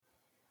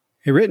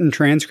A written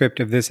transcript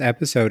of this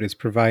episode is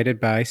provided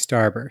by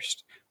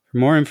Starburst. For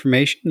more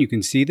information, you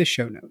can see the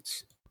show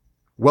notes.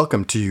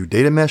 Welcome to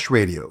Data Mesh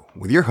Radio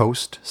with your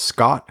host,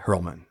 Scott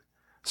Hurlman,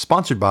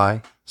 sponsored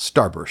by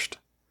Starburst.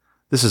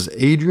 This is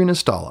Adrian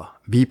Estala,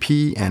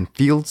 VP and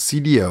Field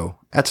CDO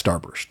at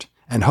Starburst,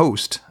 and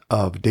host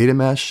of Data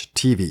Mesh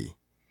TV.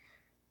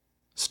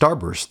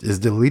 Starburst is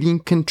the leading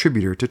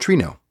contributor to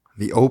Trino,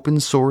 the open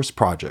source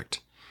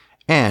project,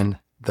 and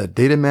the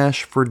Data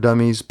Mesh for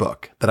Dummies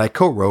book that I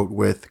co-wrote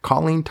with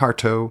Colleen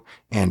Tarto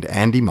and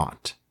Andy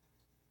Mott.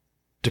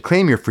 To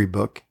claim your free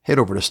book, head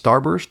over to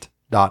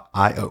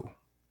starburst.io.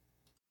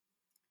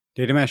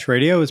 Data Mesh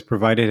Radio is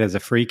provided as a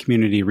free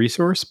community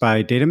resource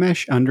by Data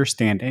Mesh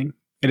Understanding.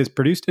 It is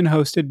produced and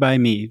hosted by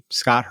me,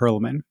 Scott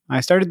Hurlman.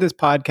 I started this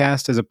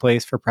podcast as a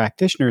place for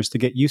practitioners to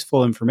get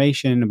useful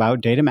information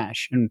about data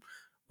mesh, and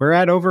we're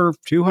at over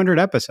 200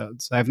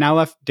 episodes. I've now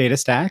left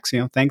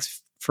DataStax,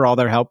 thanks for all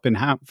their help in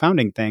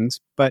founding things,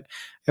 but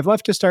I've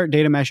left to start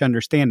Data Mesh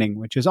Understanding,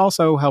 which is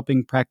also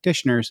helping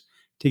practitioners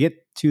to get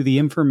to the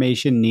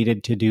information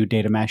needed to do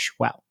data mesh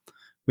well.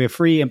 We have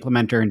free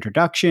implementer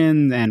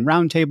introduction and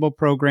roundtable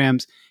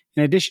programs,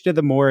 in addition to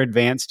the more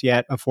advanced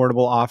yet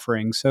affordable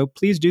offerings. So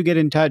please do get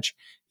in touch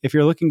if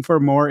you're looking for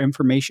more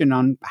information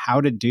on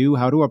how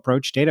to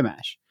approach data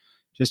mesh.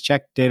 Just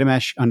check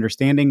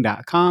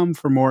datameshunderstanding.com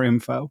for more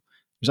info.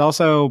 There's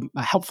also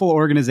a helpful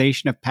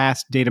organization of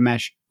past Data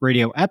Mesh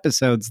Radio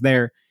episodes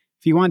there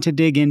if you want to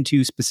dig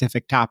into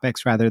specific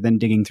topics rather than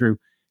digging through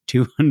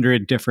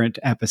 200 different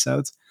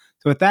episodes.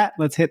 So with that,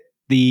 let's hit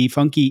the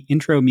funky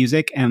intro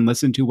music and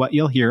listen to what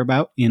you'll hear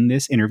about in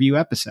this interview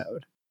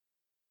episode.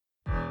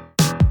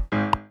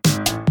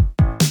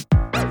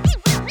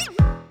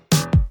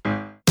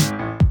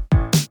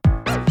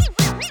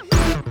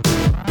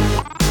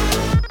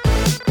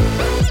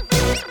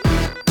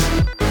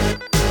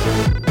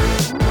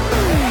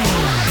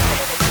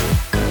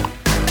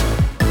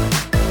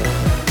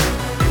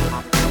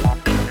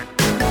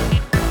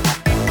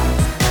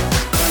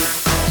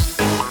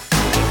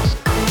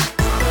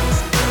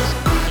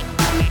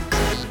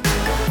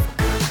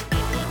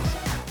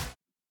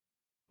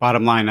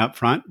 Bottom line up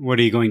front, what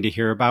are you going to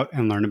hear about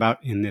and learn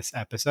about in this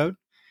episode?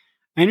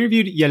 I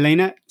interviewed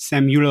Elena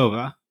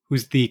Samuylova,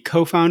 who's the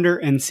co-founder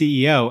and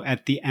CEO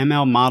at the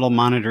ML model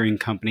monitoring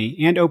company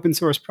and open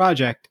source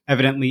project,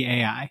 Evidently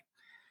AI.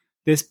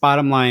 This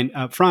bottom line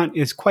up front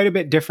is quite a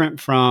bit different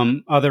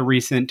from other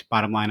recent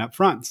bottom line up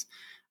fronts.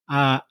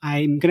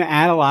 I'm going to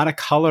add a lot of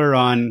color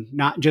on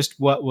not just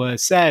what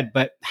was said,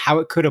 but how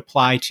it could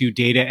apply to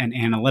data and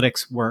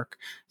analytics work,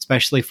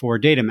 especially for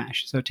data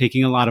mesh. So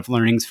taking a lot of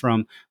learnings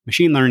from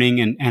machine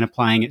learning and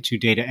applying it to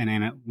data and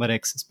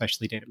analytics,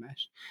 especially data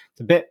mesh.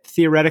 It's a bit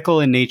theoretical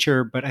in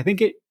nature, but I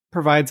think it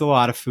provides a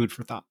lot of food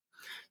for thought.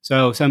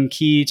 So some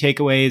key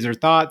takeaways or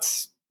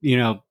thoughts,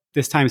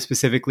 this time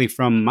specifically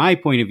from my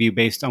point of view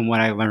based on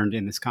what I learned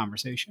in this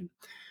conversation.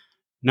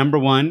 Number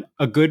one,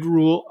 a good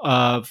rule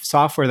of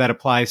software that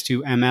applies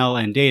to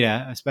ML and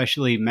data,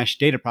 especially mesh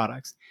data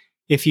products.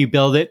 If you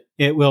build it,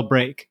 it will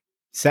break.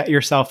 Set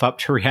yourself up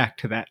to react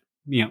to that,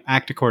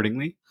 act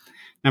accordingly.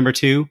 Number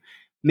two,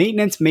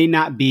 maintenance may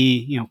not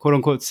be, quote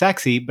unquote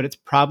sexy, but it's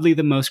probably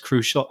the most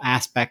crucial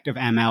aspect of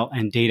ML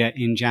and data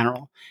in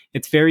general.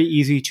 It's very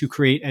easy to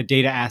create a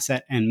data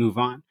asset and move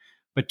on,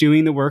 but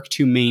doing the work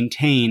to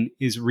maintain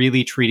is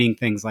really treating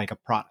things like a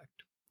product.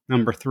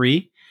 Number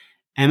three,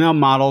 ML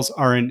models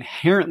are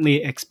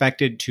inherently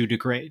expected to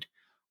degrade.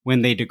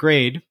 When they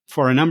degrade,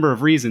 for a number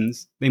of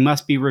reasons, they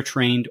must be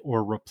retrained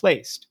or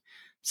replaced.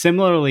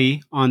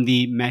 Similarly, on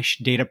the mesh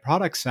data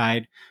product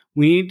side,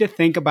 we need to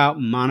think about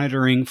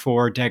monitoring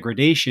for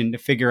degradation to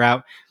figure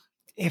out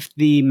if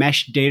the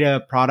mesh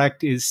data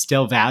product is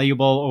still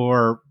valuable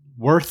or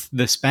worth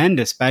the spend,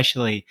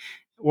 especially,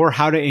 or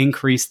how to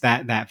increase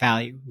that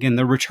value. Again,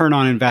 the return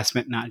on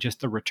investment, not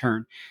just the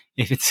return.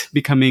 If it's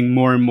becoming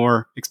more and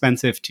more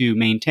expensive to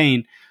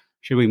maintain,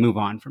 should we move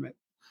on from it?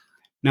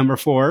 Number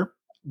four,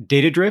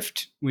 data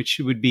drift, which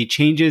would be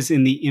changes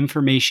in the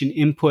information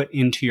input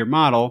into your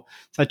model,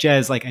 such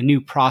as like a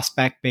new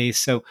prospect base.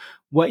 So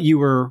what you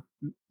were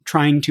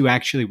trying to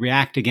actually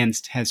react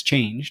against has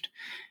changed.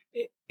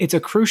 It's a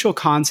crucial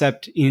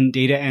concept in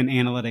data and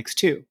analytics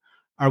too.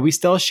 Are we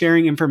still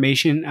sharing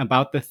information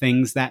about the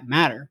things that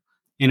matter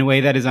in a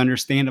way that is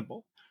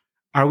understandable?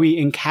 Are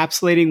we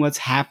encapsulating what's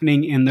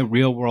happening in the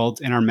real world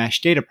in our mesh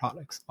data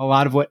products? A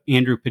lot of what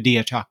Andrew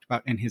Padilla talked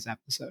about in his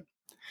episode.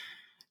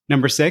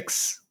 Number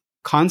six,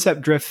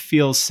 concept drift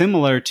feels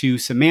similar to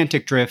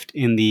semantic drift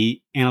in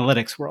the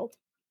analytics world.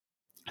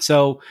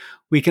 So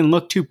we can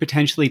look to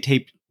potentially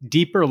take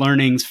deeper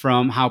learnings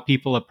from how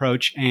people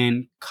approach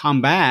and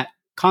combat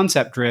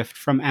concept drift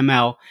from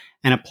ML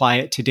and apply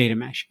it to data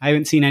mesh. I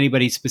haven't seen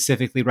anybody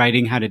specifically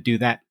writing how to do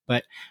that,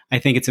 but I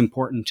think it's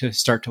important to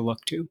start to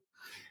look to.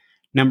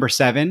 Number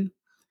seven,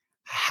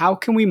 how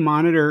can we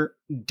monitor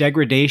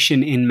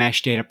degradation in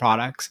mesh data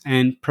products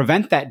and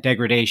prevent that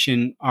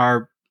degradation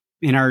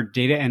in our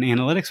data and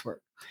analytics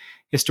work?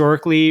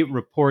 Historically,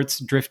 reports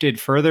drifted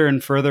further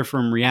and further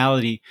from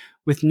reality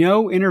with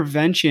no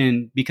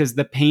intervention because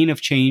the pain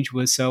of change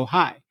was so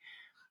high.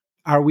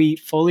 Are we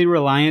fully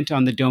reliant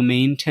on the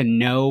domain to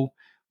know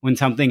when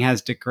something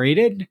has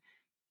degraded?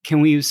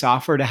 Can we use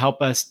software to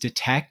help us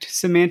detect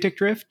semantic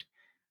drift?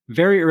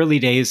 Very early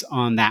days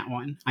on that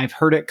one. I've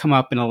heard it come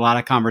up in a lot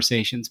of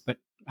conversations, but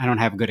I don't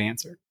have a good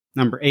answer.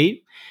 Number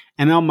 8,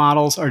 ML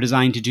models are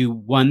designed to do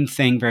one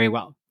thing very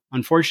well.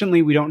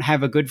 Unfortunately, we don't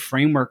have a good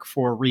framework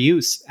for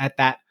reuse at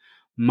that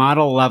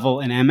model level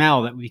in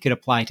ML that we could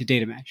apply to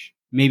data mesh.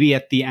 Maybe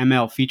at the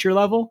ML feature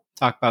level.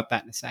 Talk about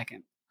that in a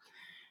second.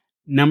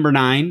 Number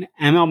 9,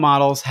 ML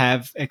models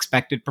have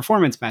expected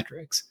performance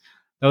metrics.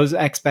 Those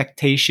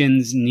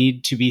expectations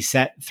need to be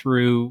set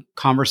through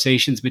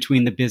conversations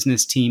between the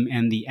business team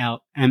and the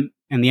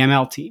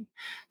ML team.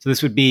 So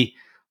this would be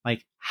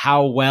like,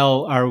 how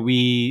well are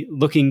we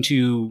looking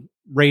to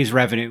raise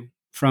revenue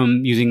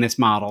from using this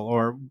model,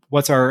 or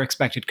what's our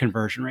expected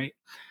conversion rate?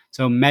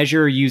 So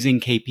measure using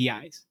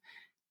KPIs.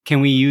 Can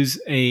we use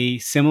a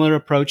similar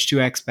approach to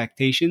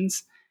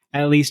expectations,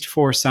 at least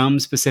for some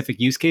specific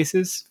use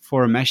cases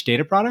for a mesh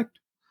data product?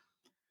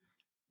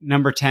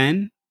 Number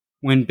 10,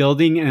 when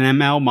building an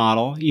ML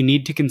model, you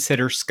need to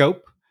consider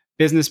scope,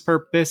 business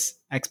purpose,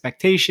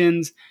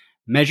 expectations,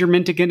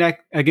 measurement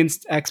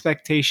against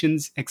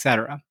expectations,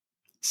 etc.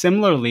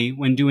 Similarly,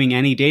 when doing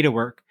any data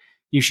work,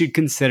 you should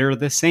consider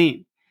the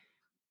same.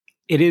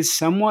 It is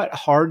somewhat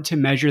hard to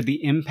measure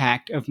the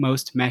impact of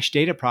most mesh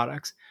data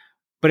products,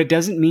 but it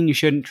doesn't mean you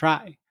shouldn't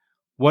try.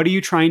 What are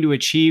you trying to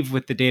achieve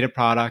with the data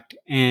product,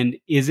 and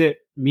is it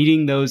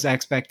meeting those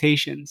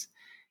expectations?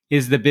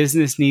 Is the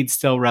business need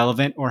still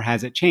relevant, or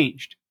has it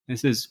changed?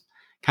 This is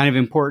kind of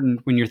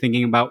important when you're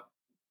thinking about,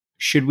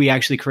 should we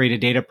actually create a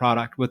data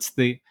product?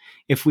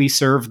 If we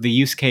serve the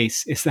use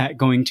case, is that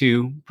going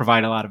to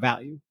provide a lot of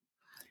value?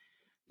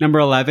 Number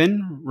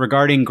 11,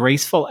 regarding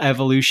graceful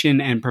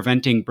evolution and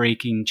preventing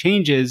breaking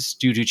changes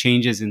due to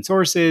changes in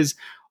sources,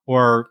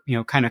 or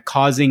kind of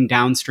causing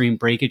downstream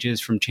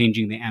breakages from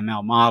changing the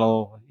ML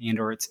model and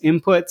or its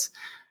inputs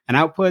and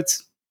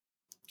outputs.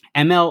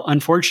 ML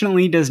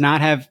unfortunately does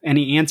not have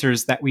any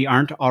answers that we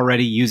aren't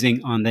already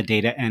using on the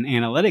data and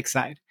analytics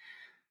side.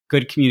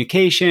 Good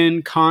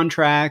communication,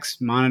 contracts,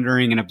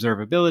 monitoring and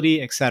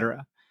observability,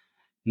 etc.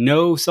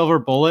 No silver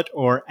bullet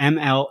or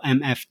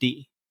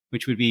MLMFD,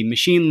 which would be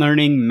machine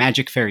learning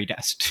magic fairy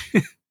dust.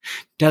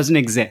 Doesn't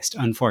exist,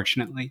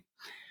 unfortunately.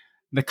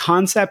 The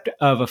concept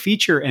of a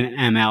feature in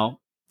ML,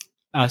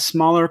 a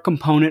smaller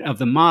component of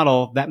the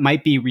model that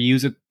might be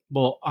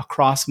reusable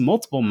across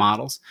multiple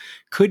models,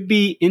 could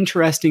be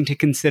interesting to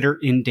consider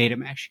in data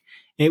mesh.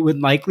 It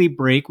would likely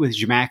break with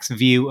Zhamak's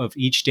view of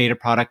each data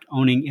product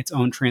owning its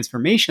own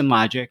transformation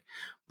logic,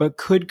 but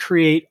could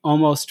create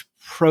almost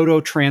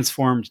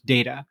proto-transformed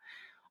data,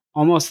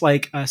 almost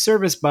like a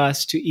service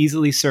bus to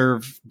easily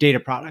serve data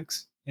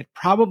products. It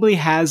probably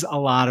has a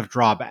lot of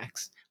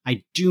drawbacks.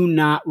 I do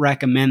not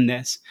recommend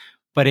this,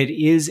 but it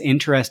is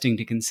interesting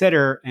to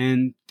consider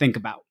and think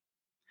about.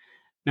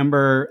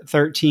 Number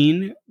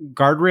 13,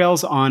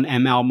 guardrails on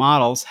ML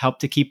models help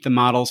to keep the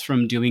models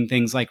from doing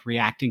things like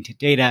reacting to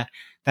data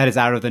that is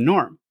out of the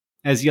norm.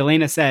 As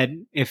Elena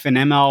said, if an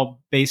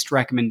ML-based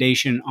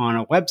recommendation on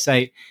a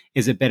website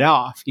is a bit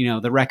off,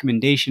 the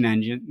recommendation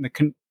engine,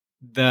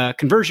 the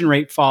conversion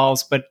rate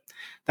falls, but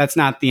that's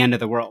not the end of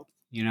the world.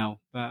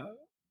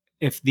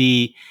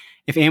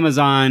 If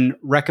Amazon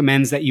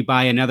recommends that you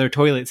buy another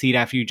toilet seat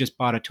after you just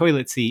bought a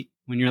toilet seat,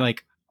 when you're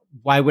like,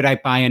 why would I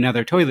buy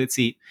another toilet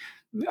seat?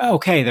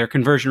 Okay, their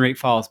conversion rate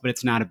falls, but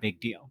it's not a big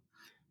deal.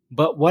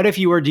 But what if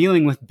you are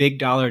dealing with big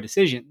dollar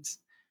decisions?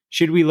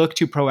 Should we look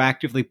to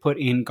proactively put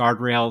in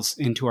guardrails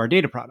into our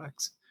data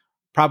products?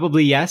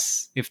 Probably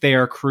yes, if they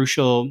are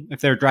crucial, if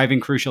they're driving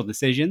crucial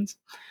decisions.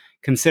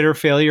 Consider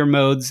failure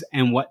modes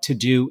and what to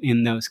do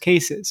in those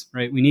cases,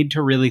 right? We need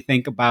to really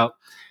think about,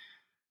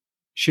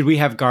 should we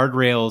have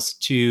guardrails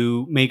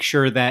to make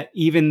sure that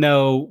even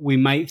though we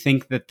might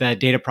think that the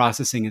data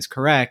processing is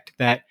correct,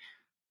 that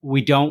we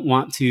don't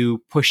want to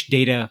push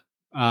data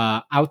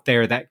out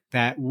there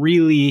that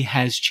really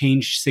has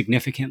changed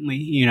significantly.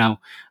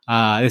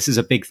 This is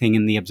a big thing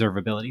in the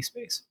observability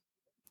space.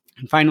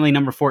 And finally,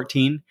 number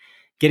 14,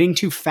 getting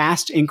to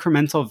fast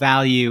incremental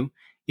value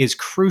is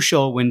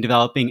crucial when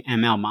developing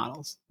ML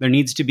models. There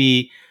needs to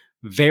be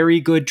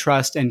very good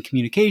trust and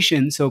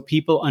communication so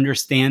people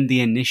understand the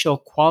initial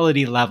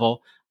quality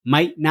level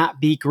might not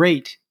be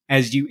great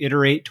as you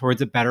iterate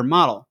towards a better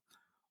model.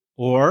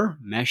 Or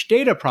mesh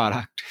data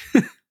product.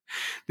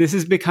 This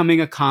is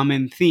becoming a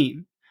common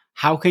theme.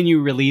 How can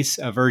you release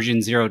a version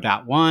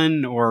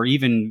 0.1 or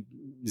even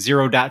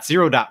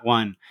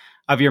 0.0.1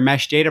 of your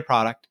mesh data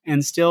product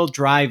and still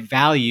drive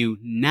value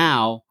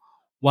now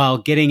while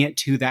getting it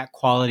to that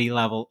quality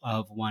level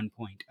of 1.0?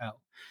 So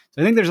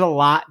I think there's a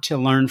lot to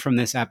learn from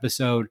this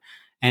episode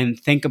and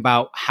think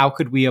about how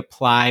could we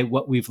apply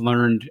what we've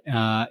learned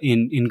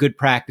in good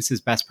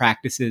practices, best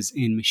practices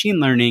in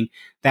machine learning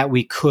that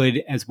we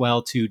could as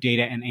well to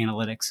data and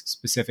analytics,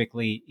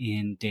 specifically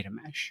in data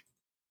mesh.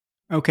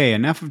 Okay,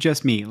 enough of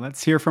just me.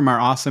 Let's hear from our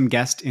awesome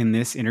guest in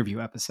this interview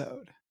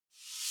episode.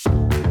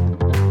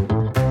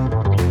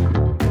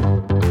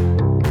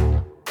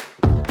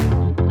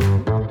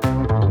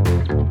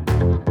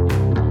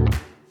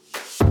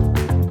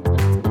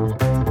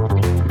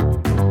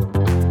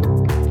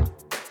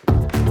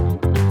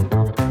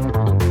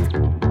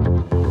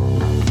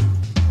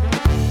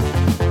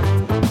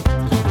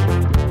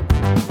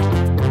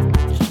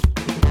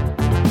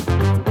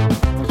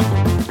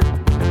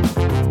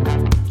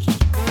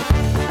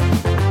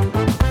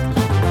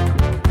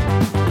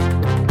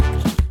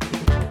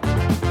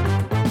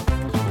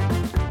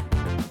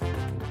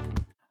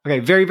 Okay,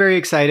 very, very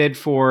excited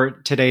for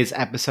today's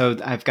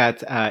episode. I've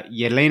got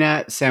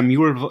Elena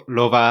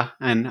Samuylova,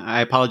 and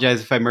I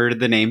apologize if I murdered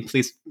the name.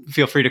 Please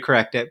feel free to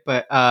correct it.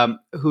 But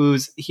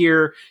who's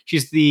here?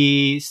 She's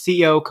the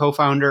CEO,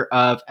 co-founder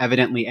of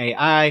Evidently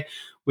AI,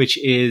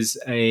 which is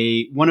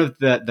one of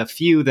the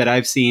few that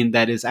I've seen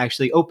that is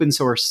actually open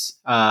source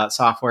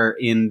software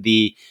in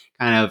the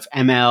kind of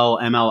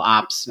ML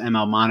ops,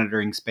 ML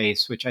monitoring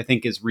space, which I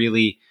think is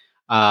really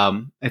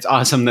it's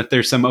awesome that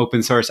there's some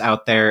open source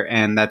out there,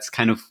 and that's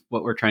kind of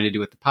what we're trying to do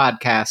with the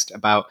podcast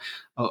about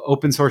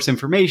open source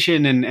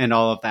information and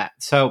all of that.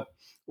 So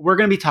we're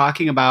going to be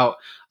talking about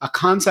a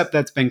concept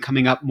that's been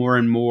coming up more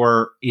and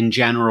more in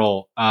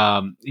general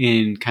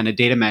in kind of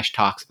data mesh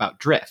talks about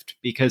drift,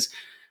 because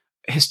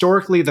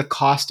historically the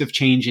cost of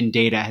change in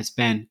data has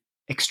been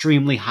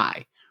extremely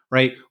high,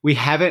 right? We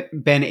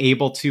haven't been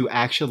able to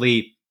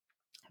actually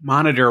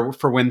monitor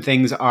for when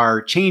things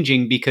are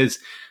changing because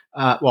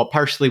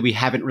partially we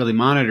haven't really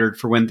monitored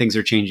for when things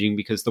are changing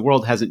because the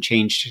world hasn't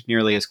changed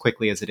nearly as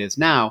quickly as it is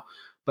now.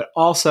 But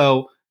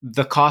also,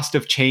 the cost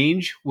of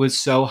change was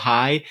so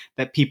high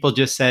that people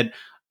just said,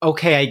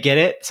 okay, I get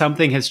it.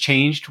 Something has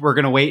changed. We're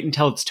going to wait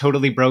until it's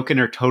totally broken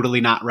or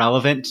totally not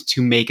relevant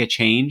to make a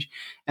change.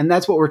 And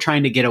that's what we're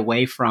trying to get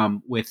away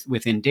from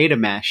within data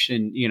mesh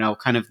and,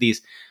 kind of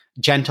these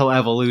gentle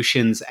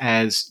evolutions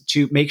as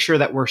to make sure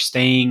that we're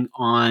staying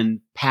on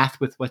path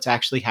with what's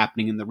actually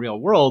happening in the real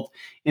world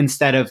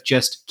instead of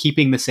just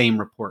keeping the same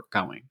report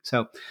going.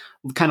 So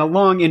kind of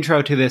long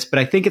intro to this, but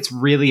I think it's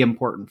really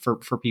important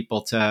for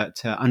people to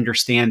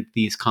understand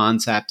these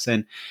concepts.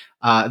 And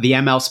the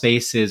ML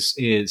space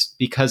is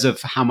because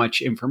of how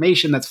much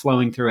information that's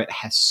flowing through it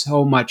has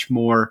so much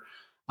more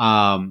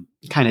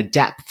kind of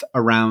depth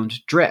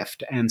around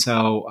drift. And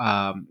so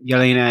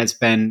Elena has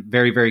been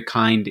very, very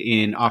kind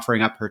in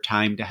offering up her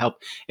time to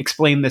help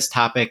explain this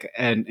topic.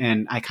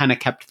 And I kind of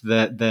kept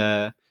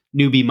the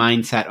newbie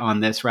mindset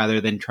on this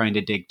rather than trying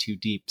to dig too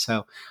deep.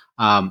 So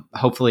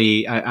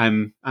hopefully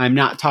I'm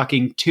not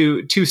talking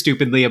too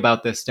stupidly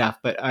about this stuff,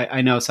 but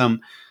I know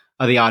some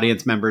of the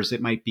audience members,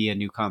 it might be a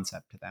new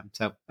concept to them.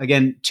 So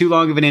again, too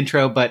long of an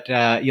intro, but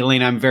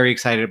Elena, I'm very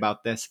excited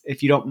about this.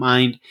 If you don't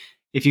mind,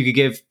 if you could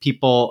give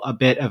people a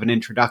bit of an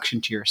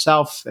introduction to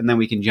yourself, and then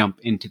we can jump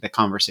into the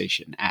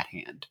conversation at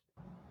hand.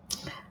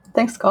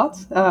 Thanks, Scott.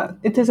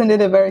 It is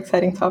indeed a very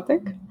exciting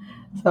topic.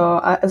 So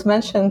as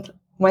mentioned,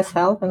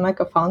 myself and my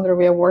co-founder,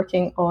 we are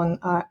working on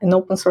an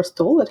open source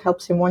tool that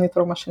helps you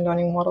monitor machine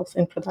learning models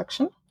in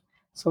production.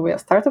 So we are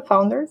startup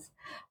founders.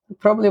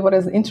 Probably what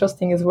is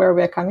interesting is where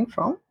we are coming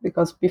from,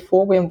 because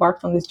before we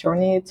embarked on this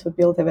journey to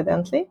build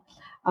Evidently,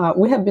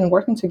 we have been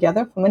working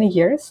together for many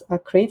years,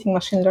 creating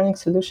machine learning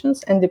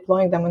solutions and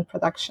deploying them in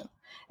production.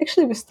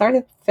 Actually, we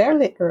started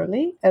fairly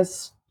early,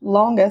 as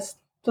long as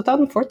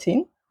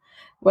 2014,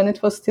 when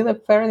it was still a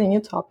fairly new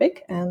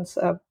topic, and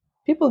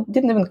people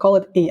didn't even call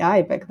it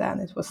AI back then.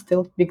 It was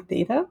still big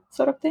data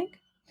sort of thing.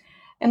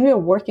 And we are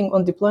working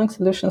on deploying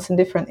solutions in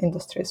different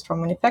industries,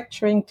 from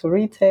manufacturing to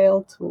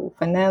retail to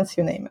finance,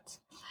 you name it.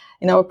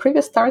 In our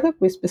previous startup,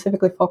 we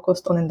specifically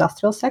focused on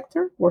industrial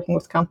sector, working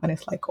with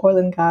companies like oil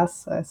and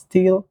gas,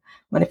 steel,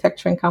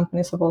 manufacturing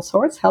companies of all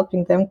sorts,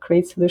 helping them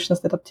create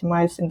solutions that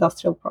optimize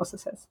industrial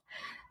processes.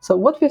 So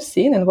what we've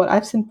seen and what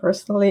I've seen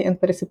personally and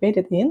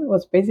participated in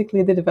was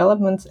basically the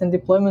development and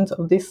deployment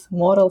of these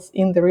models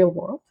in the real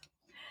world,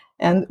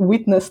 and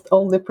witnessed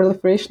all the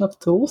proliferation of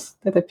tools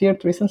that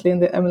appeared recently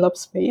in the MLOps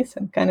space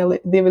and kind of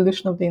the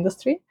evolution of the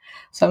industry.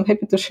 So I'm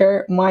happy to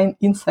share my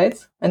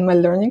insights and my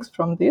learnings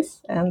from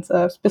this, and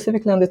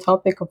specifically on the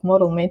topic of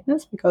model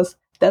maintenance, because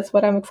that's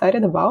what I'm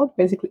excited about.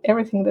 Basically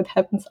everything that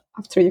happens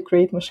after you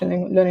create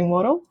machine learning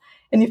model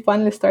and you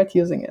finally start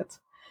using it,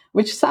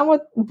 which is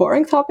somewhat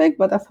boring topic,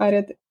 but I find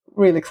it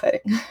really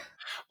exciting.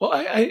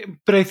 Well,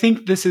 but I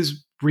think this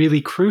is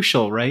really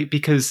crucial, right?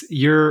 Because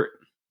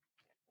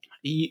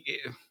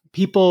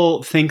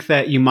people think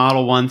that you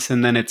model once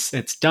and then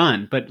it's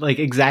done, but like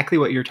exactly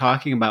what you're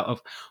talking about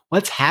of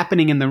what's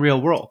happening in the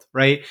real world,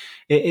 right?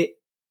 It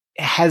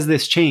has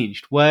this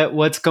changed?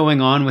 What's going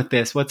on with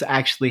this? What's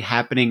actually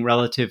happening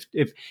relative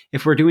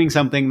if we're doing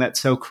something that's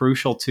so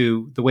crucial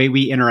to the way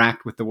we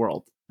interact with the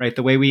world, right?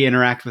 The way we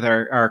interact with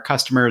our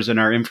customers and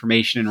our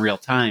information in real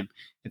time.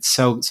 It's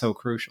so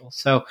crucial.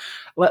 So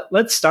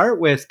let's start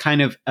with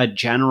kind of a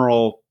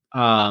general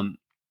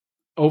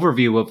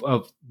overview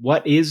of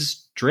what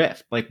is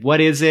drift, like what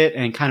is it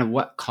and kind of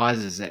what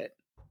causes it.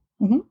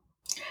 Mm-hmm.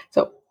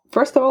 So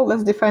first of all,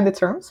 let's define the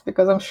terms,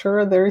 because I'm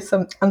sure there is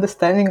some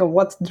understanding of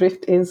what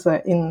drift is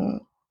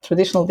in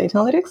traditional data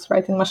analytics,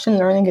 right? In machine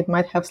learning, it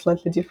might have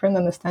slightly different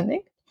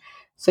understanding.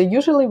 So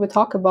usually we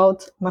talk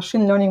about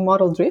machine learning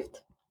model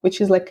drift,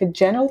 which is like a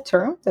general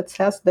term that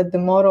says that the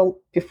model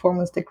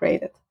performance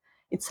degraded.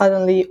 It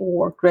suddenly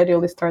or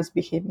gradually starts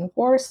behaving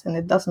worse, and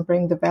it doesn't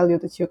bring the value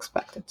that you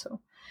expect it to.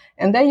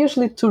 And there are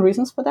usually two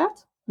reasons for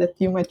that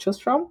you might choose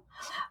from.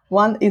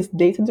 One is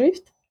data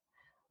drift,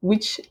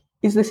 which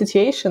is the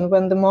situation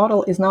when the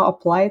model is now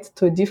applied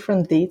to a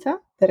different data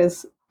that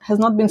has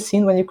not been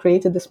seen when you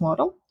created this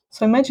model.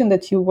 So imagine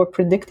that you were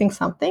predicting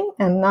something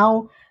and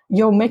now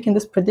you're making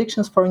these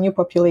predictions for a new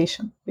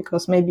population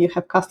because maybe you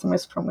have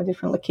customers from a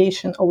different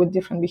location or with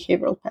different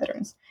behavioral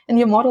patterns, and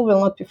your model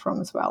will not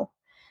perform as well.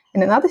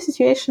 And another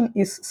situation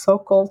is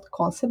so-called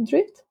concept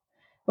drift,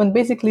 when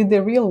basically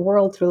the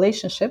real-world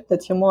relationship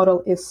that your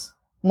model is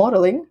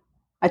modeling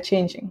are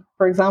changing.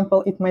 For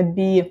example, it might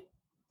be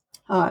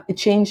a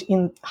change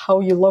in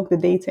how you log the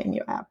data in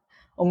your app,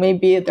 or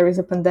maybe there is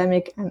a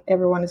pandemic and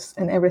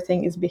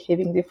everything is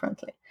behaving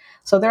differently.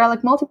 So there are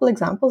like multiple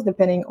examples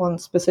depending on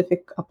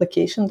specific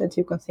application that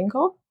you can think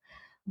of,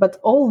 but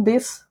all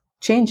these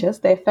changes,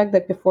 they affect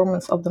the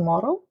performance of the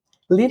model,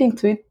 leading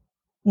to it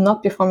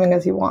not performing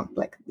as you want.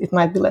 Like it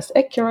might be less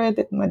accurate,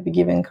 it might be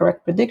giving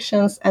incorrect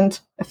predictions, and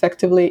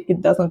effectively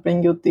it doesn't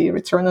bring you the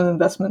return on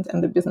investment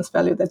and the business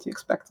value that you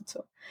expected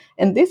to.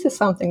 And this is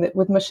something that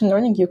with machine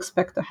learning you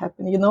expect to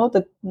happen. You know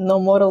that no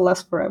model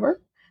lasts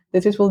forever,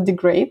 that it will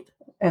degrade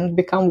and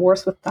become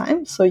worse with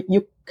time. So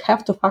you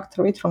have to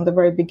factor it from the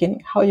very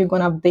beginning. How you're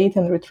going to update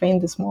and retrain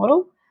this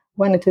model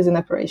when it is in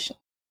operation.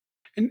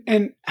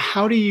 And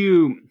how do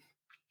you,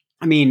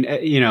 I mean,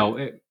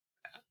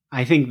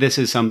 I think this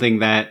is something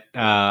that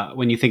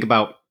when you think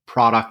about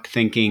product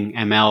thinking,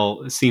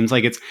 ML seems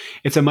like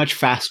it's a much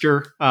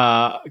faster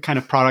kind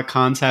of product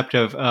concept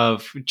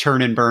of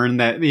churn and burn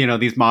that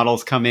these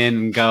models come in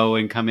and go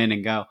and come in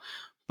and go.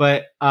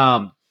 But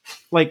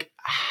like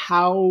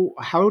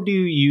how do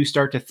you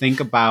start to think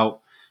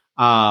about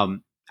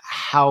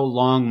how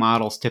long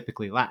models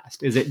typically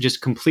last? Is it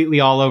just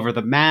completely all over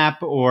the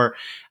map, or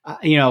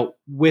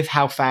with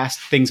how fast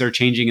things are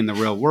changing in the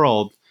real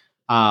world?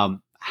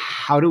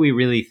 How do we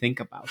really think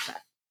about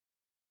that?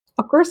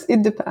 Of course,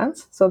 it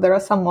depends. So there are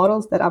some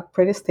models that are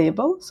pretty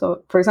stable.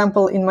 So for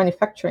example, in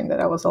manufacturing that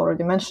I was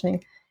already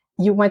mentioning,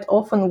 you might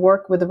often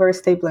work with a very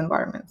stable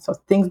environment. So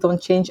things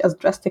don't change as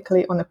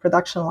drastically on a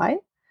production line,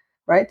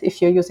 right?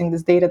 If you're using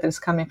this data that is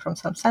coming from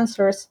some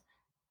sensors,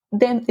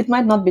 then it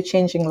might not be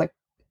changing like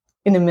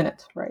in a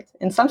minute, right?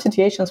 In some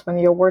situations when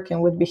you're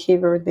working with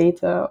behavior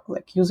data,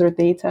 like user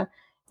data,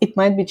 it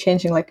might be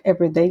changing like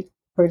every day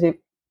pretty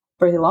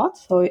lot.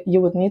 So you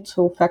would need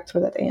to factor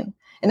that in.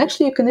 And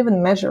actually you can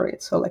even measure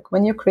it. So like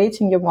when you're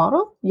creating your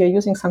model, you're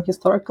using some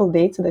historical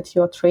data that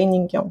you're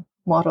training your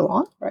model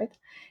on, right?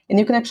 And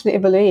you can actually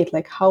evaluate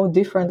like how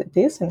different it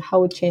is and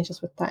how it changes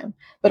with time.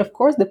 But of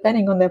course,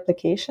 depending on the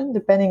application,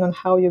 depending on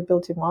how you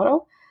build your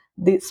model,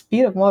 the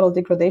speed of model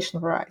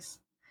degradation varies.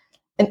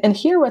 And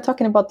here we're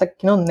talking about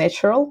like,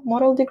 natural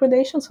model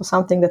degradation. So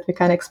something that we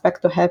can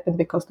expect to happen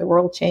because the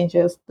world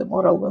changes, the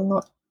model will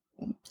not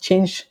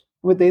change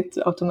with it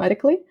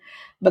automatically.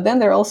 But then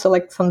there are also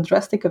like some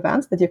drastic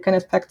events that you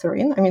cannot factor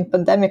in. I mean,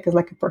 pandemic is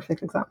like a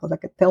perfect example,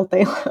 like a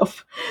telltale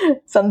of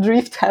some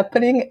drift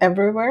happening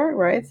everywhere,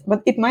 right?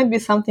 But it might be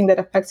something that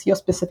affects your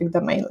specific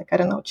domain, like, I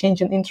don't know, change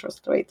in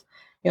interest rate,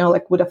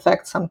 like would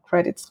affect some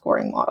credit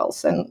scoring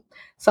models and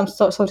some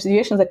sort of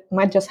situations that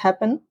might just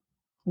happen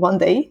one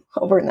day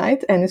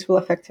overnight and it will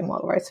affect your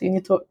model, right? So you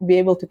need to be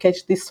able to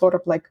catch this sort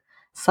of like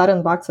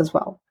sudden bugs as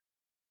well.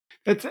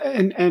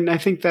 And I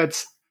think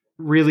that's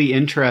really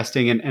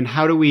interesting. And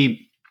how do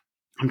we,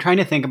 I'm trying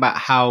to think about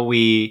how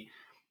we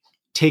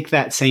take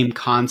that same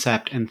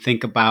concept and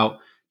think about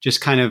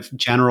just kind of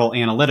general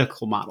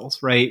analytical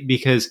models, right?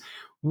 Because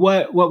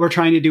what we're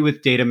trying to do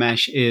with data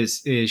mesh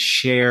is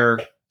share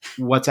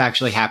what's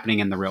actually happening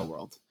in the real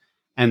world.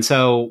 And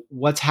so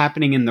what's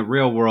happening in the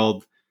real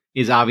world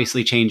is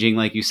obviously changing,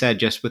 like you said,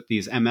 just with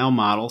these ML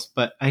models.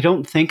 But I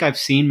don't think I've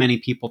seen many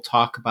people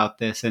talk about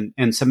this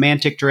and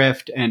semantic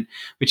drift, and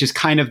which is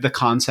kind of the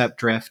concept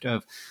drift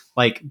of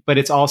like, but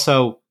it's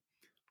also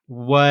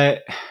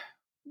what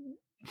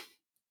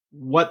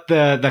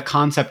the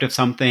concept of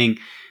something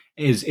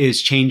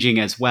is changing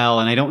as well.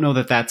 And I don't know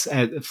that that's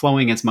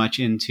flowing as much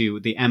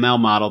into the ML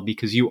model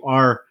because you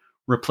are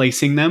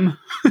replacing them.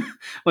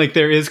 Like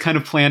there is kind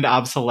of planned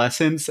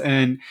obsolescence.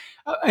 And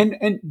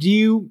do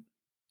you,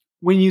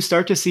 when you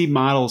start to see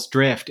models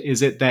drift,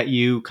 is it that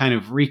you kind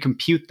of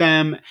recompute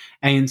them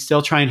and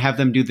still try and have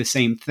them do the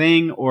same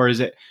thing? Or is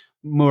it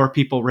more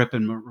people rip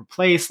and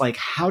replace? Like,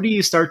 how do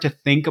you start to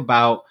think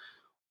about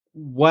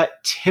what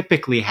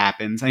typically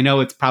happens? I know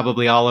it's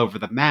probably all over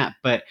the map,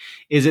 but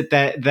is it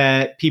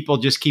that people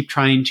just keep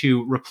trying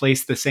to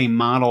replace the same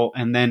model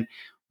and then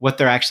what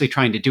they're actually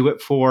trying to do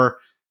it for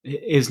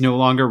is no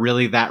longer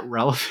really that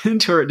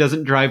relevant, or it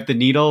doesn't drive the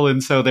needle,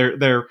 and so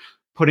they're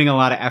putting a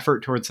lot of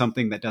effort towards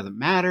something that doesn't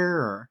matter?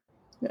 Or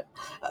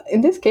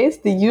in this case,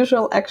 the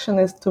usual action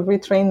is to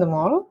retrain the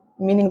model,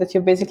 meaning that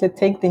you basically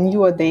take the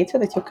newer data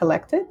that you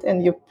collected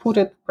and you put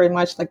it pretty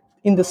much like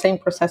in the same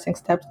processing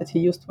steps that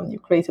you used when you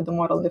created the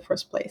model in the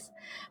first place.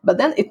 But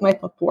then it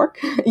might not work.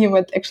 You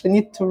might actually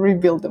need to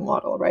rebuild the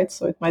model, right?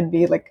 So it might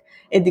be like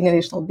adding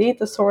additional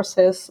data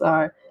sources,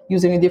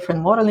 using a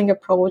different modeling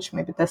approach,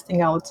 maybe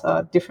testing out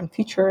different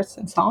features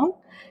and so on.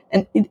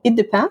 And it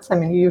depends. I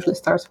mean, you usually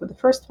start with the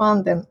first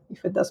one, then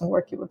if it doesn't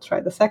work, you would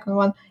try the second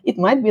one. It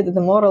might be that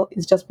the model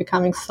is just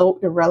becoming so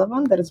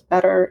irrelevant that it's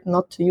better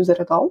not to use it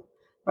at all,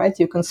 right?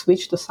 You can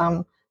switch to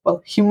some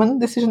human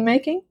decision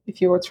making.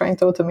 If you were trying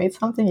to automate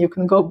something, you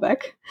can go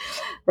back,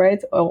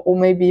 right? Or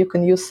maybe you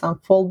can use some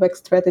fallback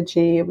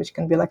strategy, which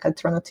can be like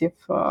alternative,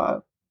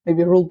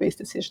 maybe rule-based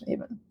decision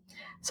even.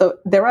 So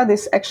there are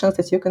these actions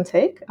that you can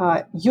take.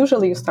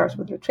 Usually you start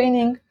with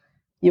retraining.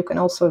 You can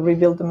also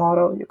rebuild the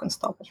model. You can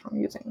stop from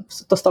using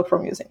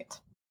it.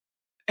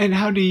 And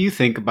how do you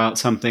think about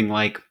something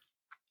like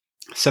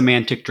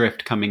semantic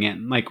drift coming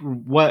in? Like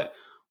what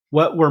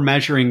we're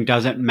measuring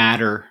doesn't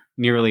matter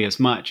nearly as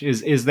much.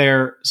 Is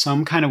there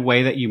some kind of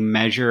way that you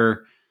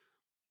measure,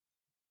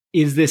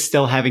 is this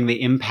still having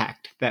the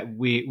impact that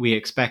we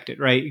expected,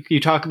 right? You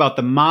talk about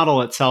the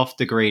model itself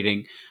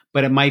degrading,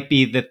 but it might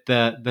be that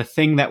the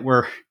thing that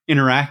we're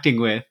interacting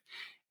with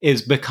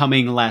is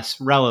becoming less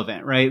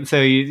relevant, right?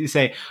 So you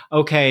say,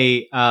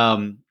 okay,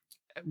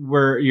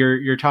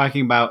 you're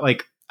talking about,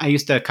 like, I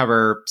used to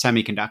cover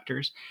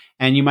semiconductors,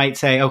 and you might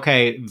say,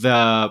 okay,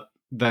 the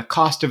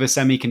cost of a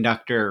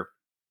semiconductor,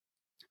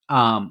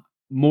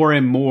 more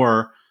and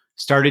more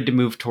started to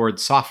move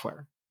towards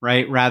software,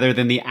 right? Rather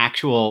than the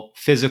actual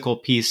physical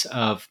piece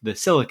of the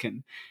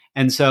silicon.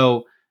 And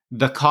so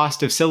the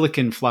cost of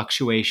silicon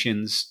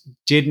fluctuations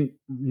didn't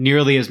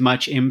nearly as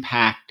much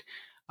impact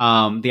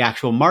the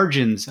actual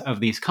margins of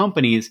these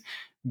companies,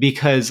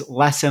 because it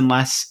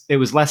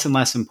was less and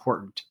less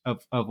important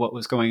of what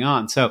was going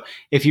on. So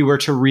if you were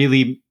to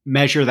really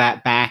measure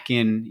that back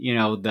in,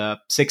 the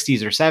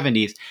 60s or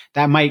 70s,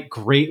 that might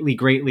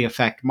greatly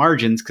affect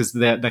margins, because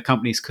the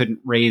companies couldn't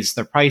raise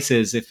their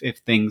prices if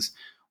things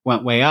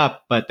went way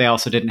up, but they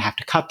also didn't have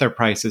to cut their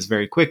prices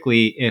very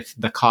quickly if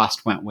the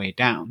cost went way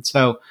down.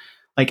 So,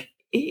 like,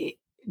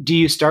 do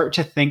you start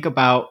to think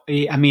about,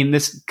 I mean,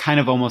 this kind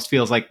of almost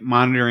feels like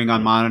monitoring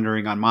on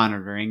monitoring on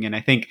monitoring. And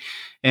I think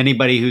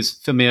anybody who's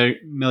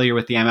familiar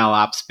with the ML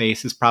ops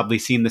space has probably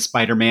seen the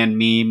Spider-Man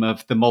meme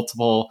of the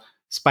multiple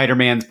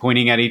Spider-Mans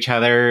pointing at each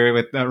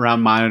other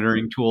around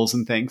monitoring tools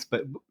and things.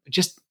 But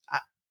just,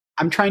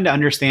 I'm trying to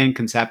understand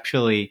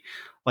conceptually,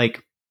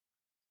 like,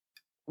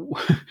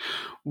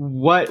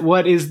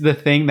 what is the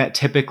thing that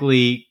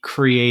typically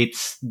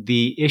creates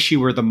the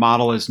issue where the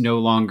model is no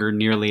longer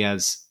nearly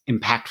as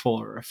impactful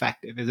or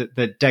effective? Is it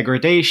the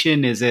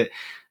degradation? Is it,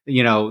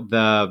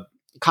 the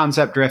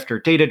concept drift or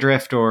data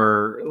drift,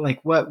 or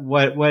like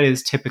what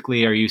is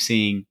typically are you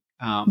seeing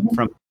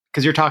from,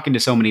 because you're talking to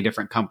so many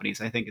different companies?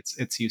 I think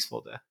it's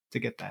useful to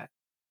get that.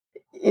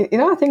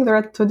 I think there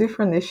are two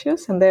different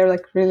issues, and they're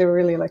like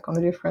really like on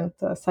the different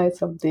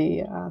sides of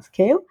the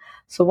scale.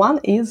 So one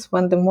is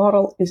when the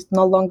model is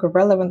no longer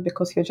relevant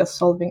because you're just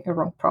solving a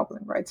wrong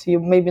problem, right? So you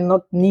maybe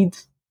not need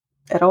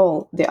at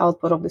all the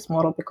output of this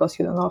model because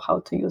you don't know how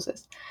to use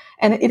it.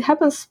 And it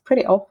happens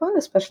pretty often,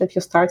 especially if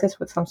you started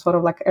with some sort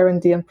of like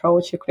R&D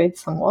approach. You create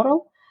some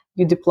model,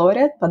 you deployed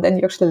it, but then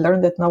you actually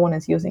learn that no one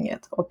is using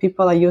it, or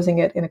people are using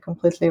it in a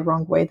completely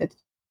wrong way that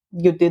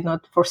you did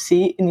not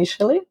foresee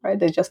initially, right?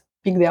 They just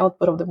pick the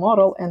output of the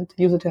model and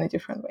use it in a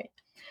different way.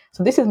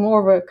 So this is more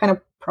of a kind of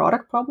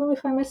product problem,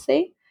 if I may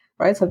say,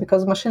 right? So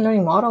because machine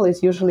learning model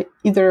is usually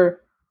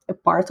either a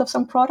part of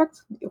some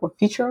product or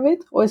feature of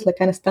it, or it's like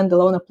kind of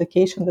standalone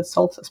application that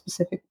solves a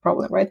specific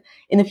problem, right?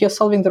 And if you're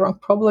solving the wrong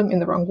problem in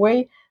the wrong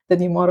way, the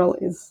new model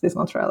is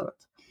not relevant.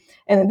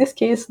 And in this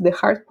case, the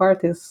hard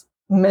part is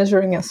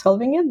measuring and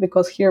solving it,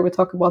 because here we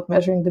talk about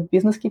measuring the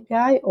business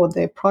KPI or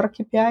the product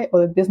KPI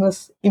or the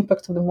business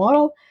impact of the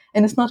model.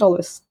 And it's not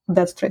always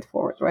that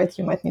straightforward, right?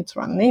 You might need to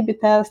run an A/B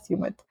test. You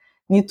might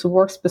need to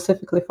work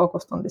specifically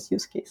focused on this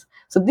use case.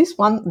 So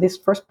this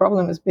first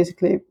problem is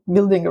basically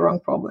building a wrong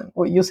problem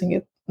or using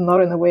it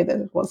not in a way that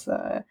it was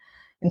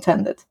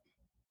intended.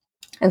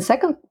 And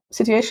second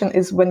situation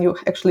is when you're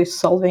actually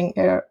solving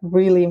a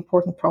really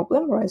important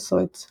problem, right? So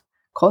it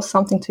costs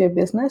something to your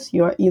business.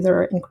 You're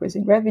either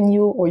increasing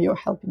revenue or you're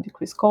helping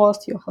decrease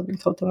cost, you're helping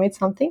to automate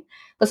something,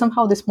 but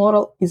somehow this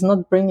model is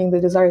not bringing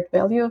the desired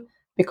value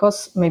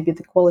because maybe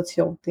the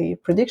quality of the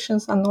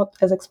predictions are not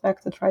as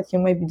expected, right? You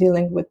may be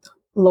dealing with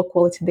low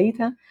quality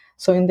data.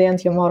 So in the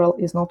end, your model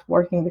is not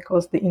working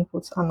because the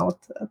inputs are not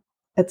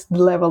at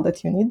the level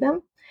that you need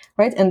them,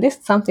 right? And this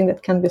is something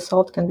that can be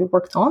solved, can be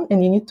worked on,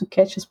 and you need to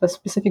catch a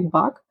specific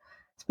bug,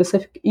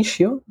 specific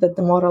issue that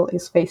the model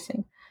is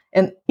facing.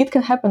 And it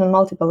can happen on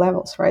multiple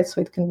levels, right? So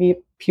it can be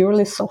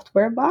purely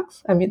software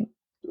bugs. I mean,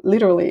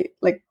 literally,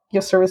 like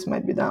your service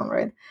might be down,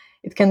 right?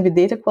 It can be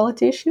data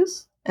quality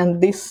issues.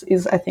 And this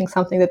is, I think,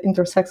 something that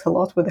intersects a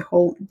lot with the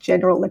whole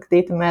general like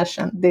data mesh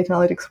and data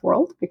analytics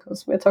world,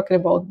 because we're talking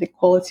about the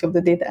quality of the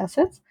data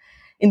assets.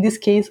 In this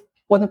case,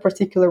 on a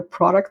particular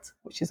product,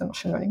 which is a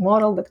machine learning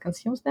model that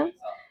consumes them.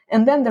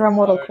 And then there are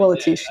model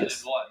quality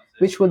issues,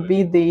 which would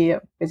be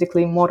the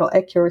basically model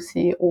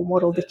accuracy or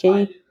model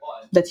decay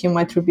that you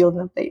might rebuild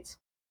and update.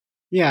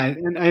 Yeah,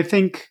 and I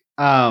think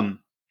I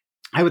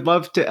would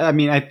love to. I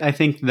mean, I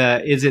think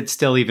is it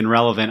still even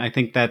relevant? I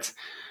think that's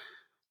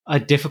a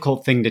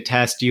difficult thing to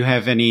test. Do you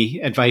have any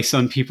advice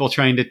on people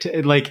trying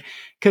to like?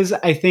 Because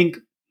I think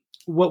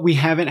what we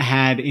haven't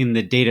had in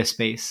the data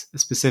space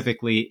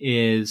specifically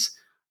is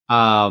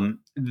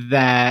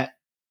that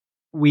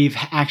we've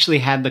actually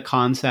had the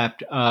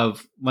concept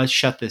of let's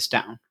shut this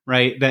down,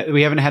 right? That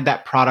we haven't had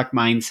that product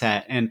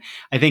mindset. And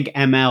I think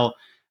ML,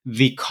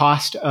 the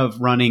cost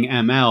of running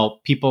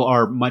ML, people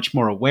are much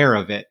more aware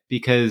of it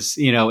because,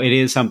 it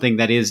is something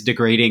that is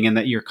degrading and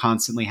that you're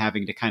constantly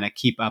having to kind of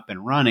keep up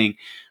and running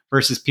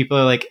versus people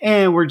are like,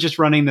 we're just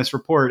running this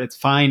report. It's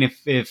fine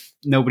if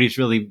nobody's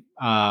really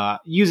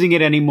using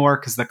it anymore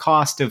because the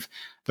cost of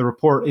the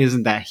report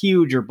isn't that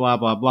huge or blah,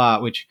 blah,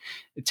 blah, which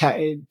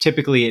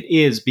typically it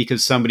is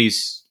because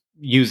somebody's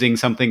using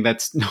something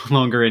that's no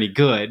longer any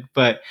good.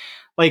 But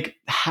like,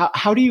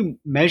 how do you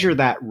measure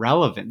that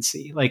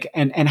relevancy? Like,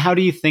 and how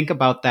do you think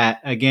about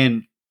that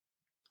again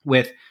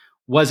with,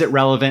 was it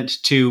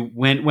relevant to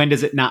when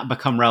does it not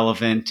become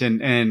relevant?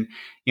 And,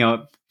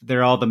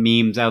 there are all the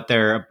memes out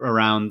there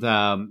around,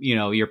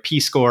 your P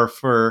score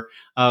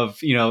of,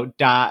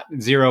 dot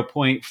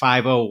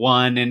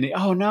 0.501 and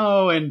oh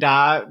no, and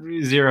dot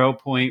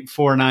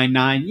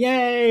 0.499.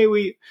 Yay.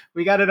 We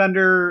got it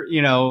under,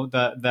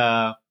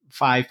 the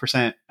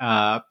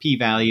 5% P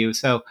value.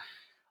 So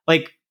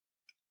like,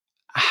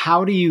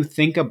 how do you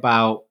think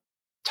about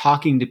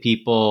talking to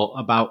people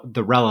about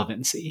the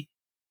relevancy?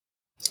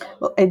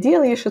 Well,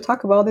 ideally, you should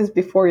talk about this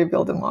before you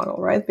build a model,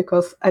 right?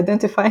 Because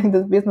identifying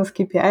the business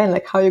KPI and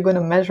like how you're going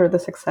to measure the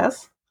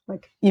success,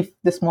 like if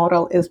this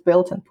model is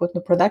built and put into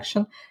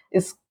production,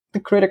 is the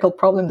critical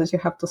problem that you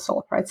have to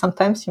solve, right?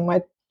 Sometimes you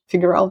might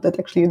figure out that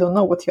actually you don't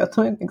know what you're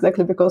doing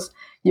exactly because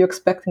you're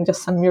expecting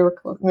just some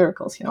miracles,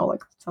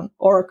 like some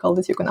oracle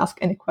that you can ask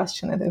any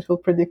question and it will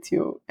predict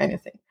you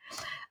anything.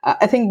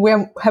 I think we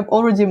have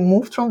already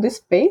moved from this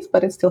space,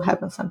 but it still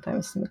happens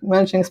sometimes.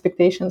 Managing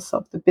expectations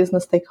of the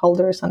business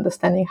stakeholders,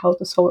 understanding how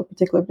to solve a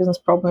particular business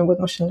problem with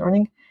machine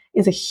learning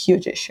is a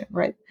huge issue,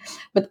 right?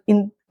 But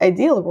in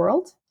ideal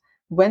world,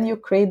 when you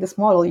create this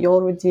model, you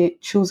already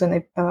choose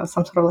some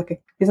sort of like a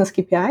business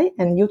KPI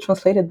and you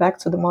translate it back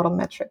to the model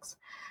metrics.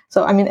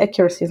 So,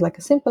 accuracy is like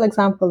a simple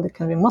example. There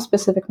can be more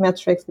specific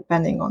metrics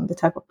depending on the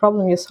type of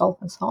problem you solve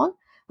and so on,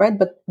 right?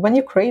 But when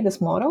you create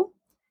this model,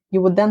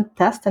 you would then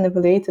test and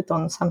evaluate it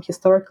on some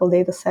historical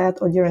data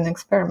set or during an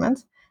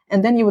experiment,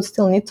 and then you would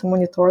still need to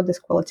monitor this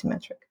quality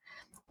metric.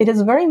 It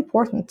is very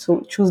important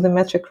to choose the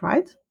metric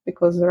right,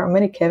 because there are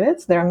many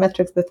caveats. There are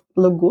metrics that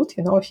look good.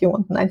 If you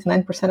want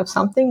 99% of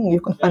something, you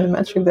can find a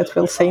metric that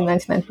will say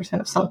 99%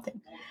 of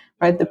something,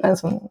 right?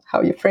 Depends on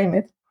how you frame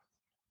it.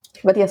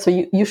 But yeah, so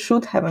you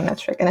should have a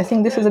metric. And I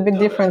think this is a big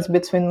difference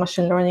between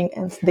machine learning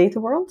and data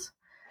worlds,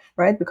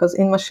 right? Because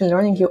in machine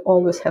learning, you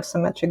always have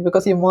some metric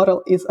because your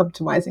model is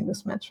optimizing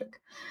this metric,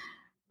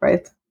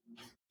 right?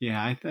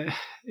 Yeah, I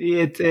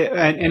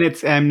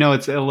know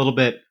it's a little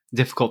bit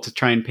difficult to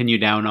try and pin you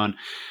down on.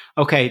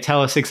 Okay,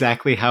 tell us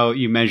exactly how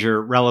you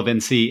measure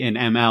relevancy in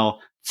ML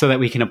so that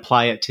we can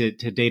apply it to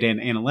data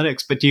and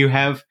analytics. But do you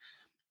have,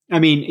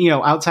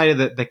 outside of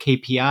the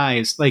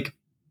KPIs, like,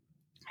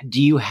 do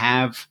you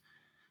have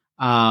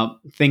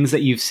things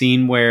that you've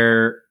seen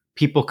where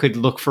people could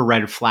look for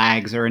red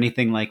flags or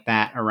anything like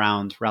that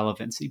around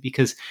relevancy?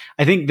 Because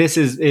I think this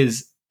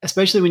is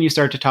especially when you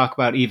start to talk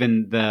about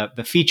even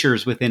the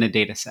features within a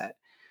data set,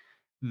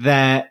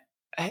 that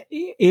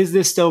is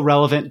this still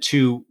relevant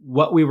to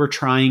what we were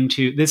trying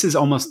to, this is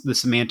almost the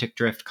semantic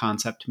drift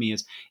concept to me,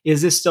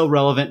 is this still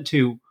relevant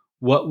to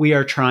what we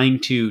are trying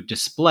to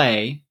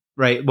display,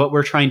 right? What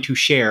we're trying to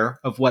share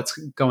of what's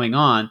going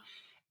on.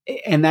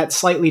 And that's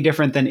slightly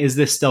different than, is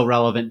this still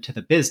relevant to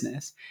the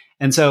business?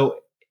 And so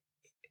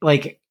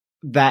like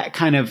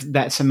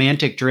that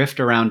semantic drift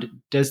around,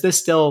 does this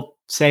still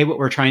say what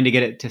we're trying to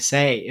get it to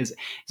say? Is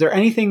there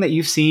anything that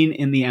you've seen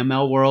in the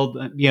ML world?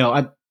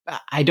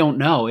 I don't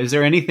know. Is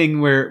there anything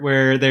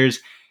where there's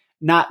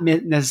not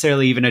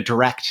necessarily even a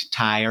direct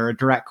tie or a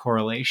direct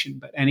correlation,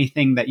 but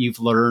anything that you've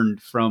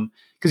learned from,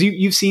 because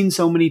you've seen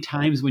so many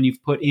times when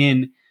you've put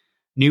in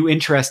new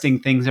interesting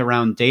things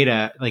around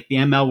data, like the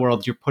ML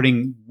world, you're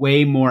putting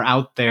way more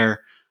out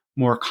there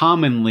more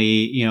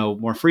commonly,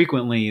 more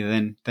frequently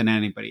than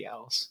anybody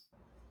else.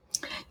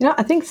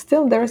 I think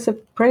still there is a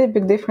pretty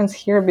big difference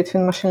here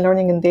between machine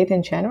learning and data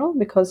in general,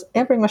 because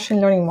every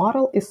machine learning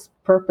model is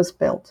purpose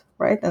built,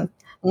 right? And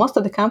most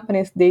of the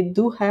companies, they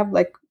do have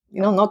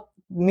not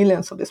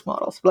millions of these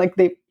models. Like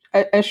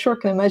I sure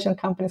can imagine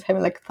companies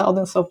having like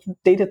thousands of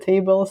data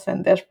tables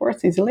and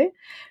dashboards easily,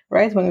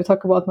 right? When we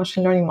talk about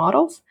machine learning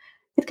models,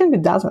 it can be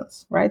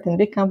dozens, right? And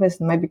big companies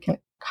maybe can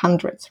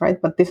hundreds,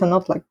 right? But these are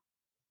not like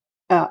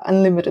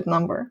unlimited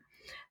number.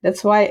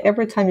 That's why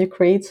every time you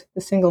create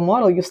a single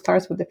model, you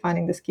start with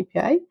defining this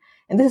KPI.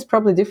 And this is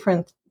probably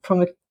different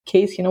from a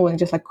case, when you're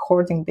just like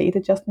hoarding data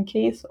just in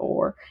case,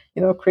 or,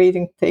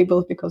 creating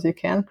tables because you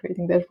can,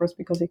 creating dashboards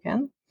because you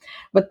can.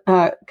 But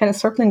kind of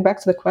circling back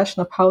to the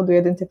question of how do you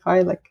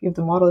identify like if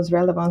the model is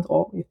relevant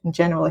or if in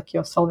general, like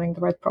you're solving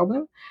the right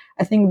problem,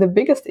 I think the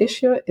biggest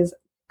issue is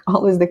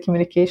always the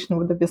communication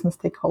with the business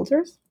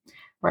stakeholders,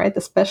 right?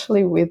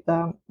 Especially with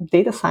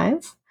data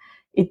science.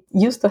 It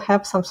used to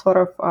have some sort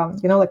of,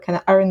 like kind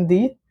of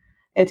R&D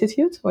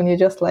attitude when you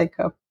just like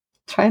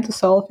trying to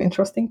solve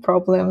interesting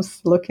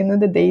problems, looking at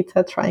the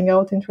data, trying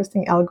out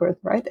interesting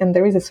algorithms, right? And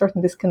there is a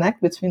certain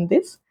disconnect between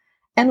this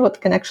and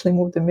what can actually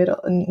move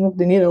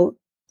the needle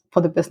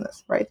for the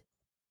business, right?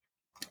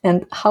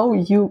 And how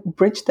you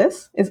bridge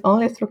this is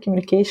only through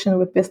communication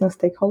with business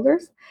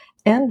stakeholders,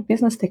 and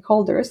business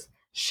stakeholders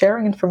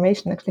sharing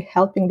information, actually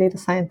helping data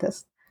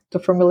scientists to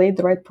formulate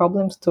the right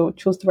problems, to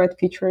choose the right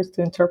features,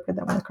 to interpret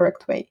them in the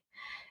correct way.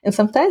 And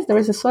sometimes there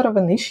is a sort of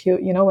an issue,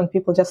 when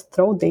people just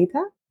throw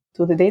data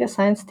to the data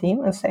science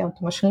team and say, or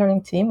to machine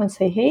learning team and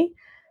say, hey,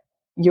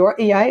 your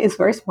AI is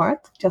very smart,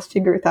 just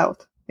figure it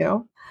out,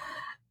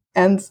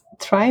 And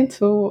trying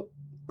to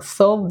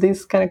solve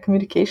this kind of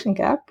communication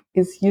gap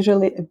is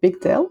usually a big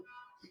deal.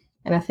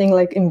 And I think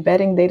like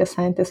embedding data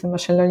scientists and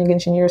machine learning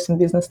engineers in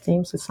business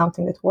teams is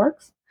something that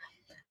works.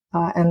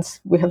 And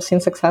we have seen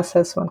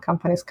successes when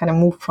companies kind of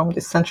move from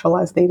this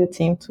centralized data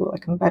team to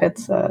like embedded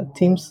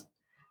teams,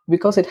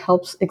 because it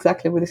helps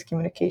exactly with this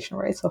communication,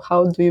 right? So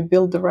how do you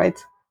build the right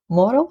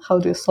model? How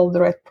do you solve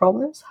the right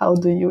problems? How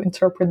do you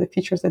interpret the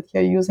features that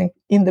you're using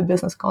in the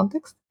business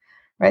context,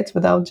 right?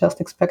 Without just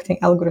expecting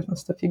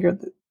algorithms to figure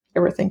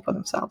everything for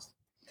themselves.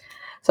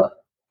 So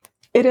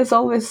it is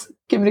always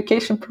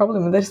communication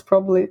problem, and that is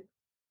probably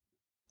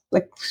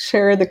like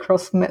shared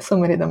across so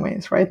many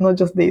domains, right? Not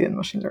just data and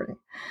machine learning.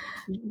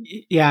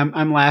 Yeah,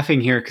 I'm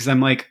laughing here because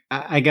I'm like,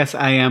 I guess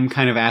I am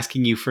kind of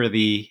asking you for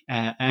the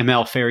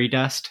ML fairy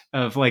dust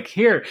of like,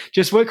 here,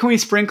 just what can we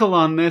sprinkle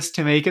on this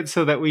to make it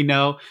so that we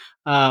know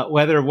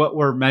whether what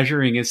we're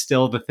measuring is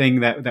still the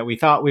thing that we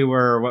thought we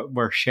were, or what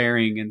we're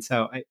sharing. And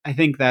so I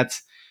think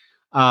that's,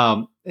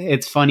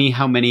 it's funny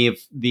how many of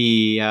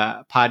the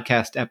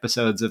podcast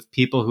episodes of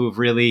people who have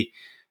really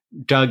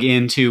dug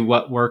into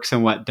what works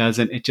and what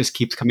doesn't, it just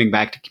keeps coming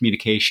back to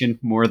communication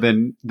more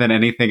than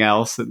anything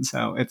else. And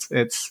so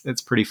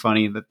it's pretty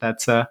funny that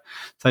that's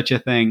such a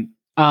thing.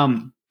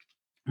 One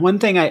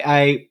thing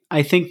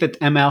I think that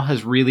ML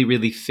has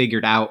really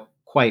figured out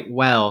quite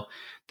well,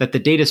 that the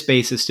data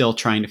space is still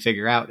trying to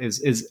figure out,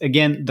 is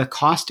again, the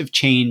cost of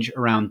change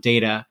around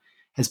data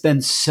has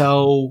been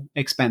so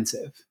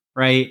expensive,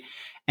 right?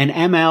 And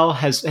ML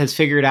has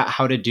figured out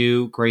how to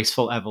do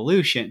graceful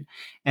evolution.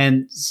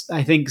 And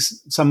I think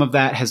some of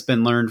that has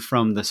been learned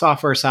from the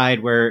software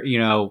side, where,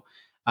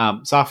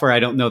 software, I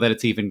don't know that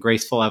it's even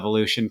graceful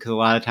evolution, because a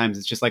lot of times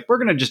it's just like, we're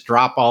going to just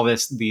drop all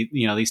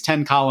these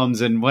 10 columns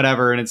and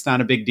whatever, and it's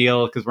not a big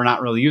deal because we're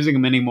not really using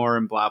them anymore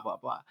and blah, blah,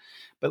 blah.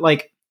 But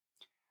like,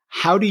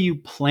 how do you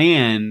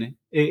plan?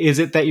 Is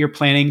it that you're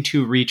planning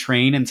to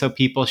retrain? And so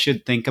people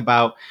should think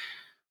about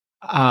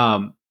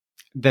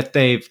that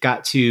they've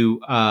got to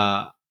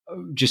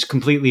just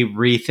completely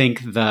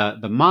rethink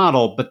the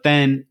model, but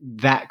then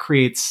that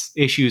creates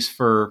issues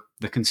for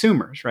the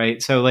consumers, right?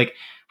 So like,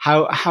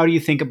 how do you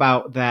think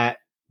about that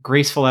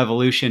graceful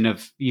evolution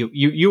of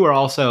you are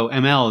also,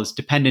 ML is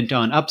dependent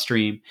on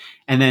upstream,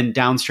 and then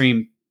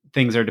downstream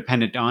things are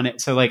dependent on it.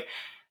 So like,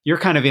 you're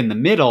kind of in the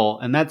middle,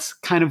 and that's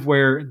kind of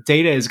where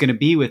data is going to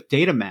be with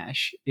data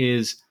mesh.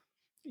 Is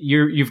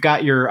you've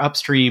got your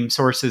upstream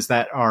sources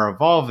that are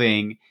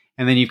evolving,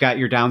 and then you've got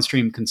your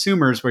downstream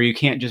consumers where you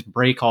can't just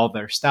break all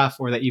their stuff,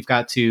 or that you've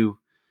got to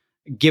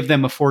give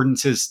them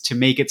affordances to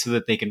make it so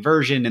that they can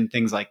version and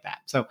things like that.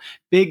 So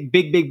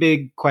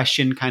big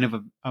question, kind of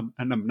an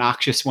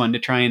obnoxious one to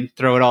try and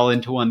throw it all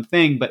into one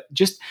thing, but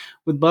just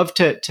would love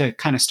to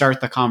kind of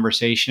start the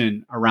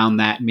conversation around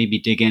that and maybe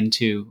dig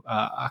into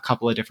a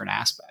couple of different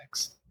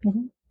aspects.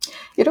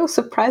 Mm-hmm.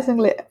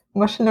 Surprisingly,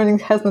 machine learning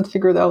has not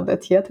figured out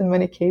that yet in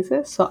many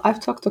cases. So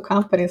I've talked to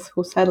companies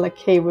who said like,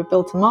 hey, we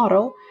built a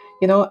model,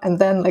 and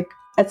then like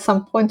at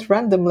some point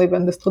randomly we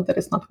understood that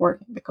it's not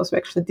working because we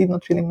actually did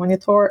not really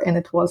monitor, and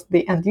it was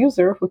the end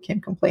user who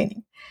came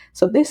complaining.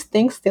 So these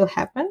things still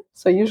happen.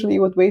 So usually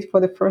you would wait for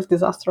the first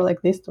disaster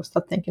like this to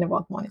start thinking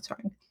about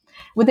monitoring.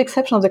 With the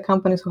exception of the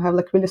companies who have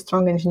like really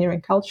strong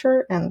engineering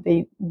culture and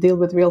they deal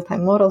with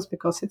real-time models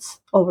because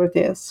it's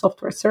already a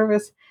software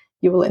service,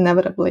 you will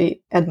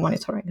inevitably add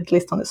monitoring, at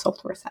least on the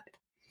software side.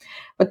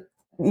 But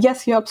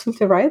yes, you're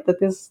absolutely right.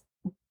 That is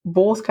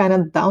both kind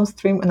of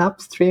downstream and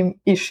upstream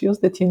issues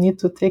that you need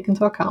to take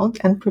into account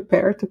and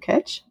prepare to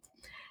catch.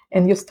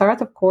 And you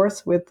start, of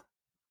course, with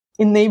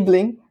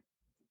enabling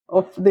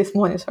of this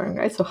monitoring,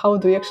 right? So how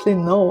do you actually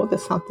know that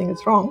something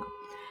is wrong?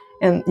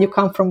 And you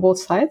come from both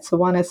sides. So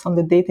one is on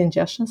the data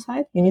ingestion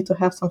side. You need to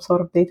have some sort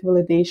of data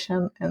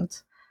validation and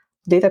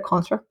data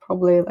contract,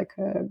 probably like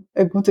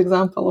a good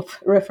example of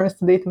reference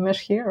to data mesh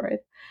here,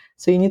 right?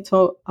 So you need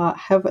to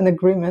have an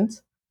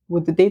agreement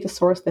with the data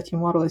source that your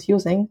model is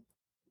using,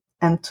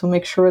 and to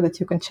make sure that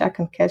you can check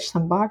and catch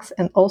some bugs,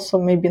 and also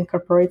maybe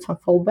incorporate some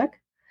fallback.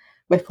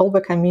 By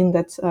fallback, I mean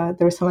that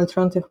there is some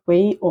alternative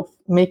way of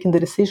making the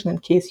decision in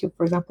case you,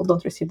 for example,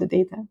 don't receive the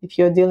data. If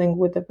you're dealing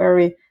with a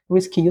very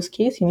risky use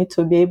case, you need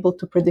to be able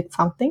to predict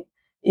something,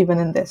 even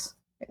in this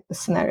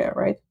scenario,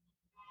 right?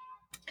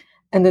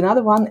 And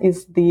another one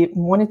is the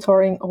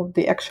monitoring of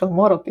the actual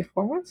model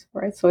performance,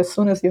 right? So as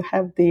soon as you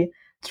have the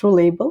true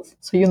labels,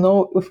 so you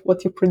know if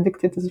what you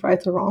predicted is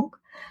right or wrong,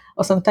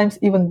 Or sometimes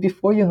even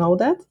before you know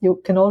that,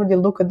 you can already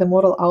look at the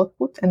model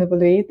output and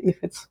evaluate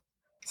if it's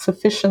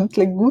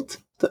sufficiently good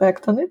to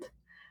act on it,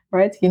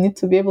 right? You need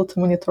to be able to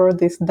monitor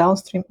this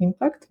downstream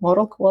impact,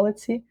 model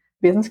quality,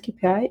 business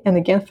KPI, and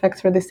again,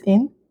 factor this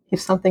in. If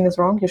something is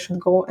wrong, you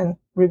should go and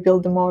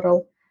rebuild the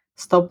model,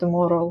 stop the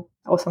model,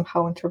 or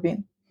somehow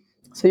intervene.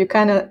 So you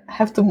kind of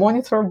have to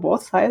monitor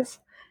both sides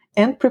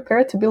and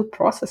prepare to build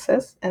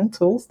processes and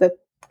tools that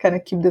kind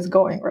of keep this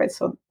going, right?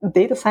 So the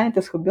data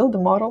scientist who build the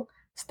model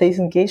stays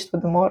engaged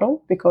with the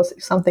model, because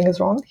if something is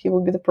wrong, she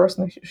will be the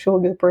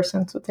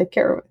person to take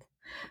care of it.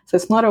 So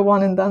it's not a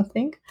one and done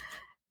thing.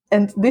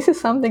 And this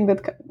is something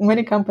that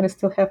many companies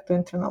still have to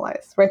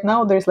internalize. Right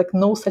now, there's like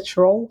no such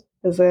role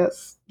as a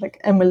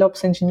like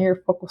MLOps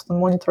engineer focused on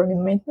monitoring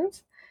and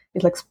maintenance.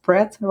 It's like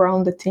spread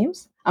around the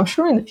teams. I'm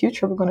sure in the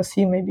future we're going to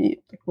see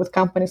maybe like with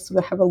companies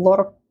that have a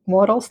lot of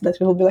models that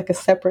will be like a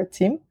separate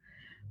team,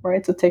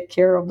 right, to take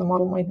care of the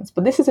model maintenance.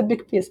 But this is a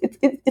big piece.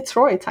 It's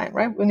ROI time,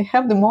 right? When you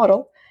have the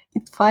model,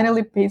 it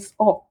finally pays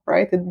off,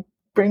 right? It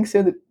brings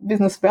you the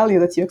business value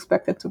that you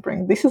expected to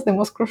bring. This is the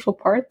most crucial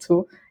part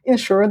to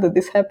ensure that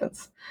this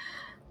happens.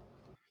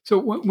 So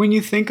when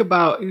you think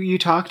about, you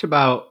talked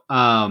about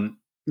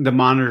the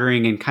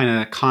monitoring and kind of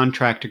the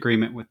contract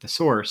agreement with the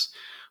source,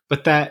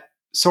 but that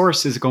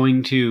source is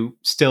going to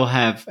still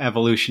have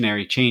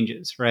evolutionary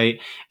changes, right?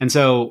 And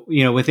so,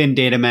 within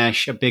data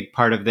mesh, a big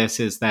part of this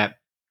is that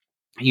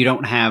you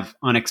don't have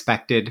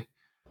unexpected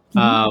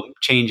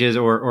changes,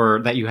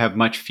 or that you have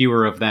much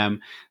fewer of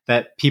them,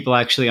 that people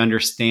actually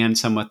understand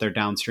somewhat their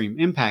downstream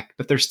impact,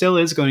 but there still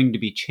is going to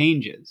be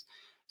changes.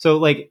 So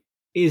like,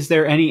 is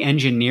there any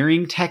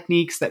engineering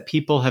techniques that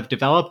people have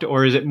developed,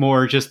 or is it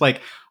more just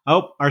like,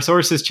 oh, our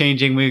source is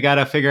changing, we've got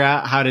to figure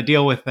out how to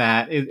deal with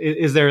that?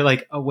 Is there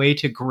like a way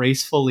to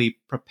gracefully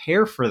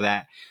prepare for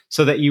that,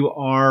 so that you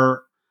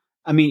are,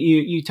 I mean,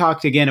 you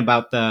talked again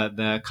about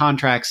the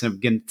contracts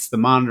against the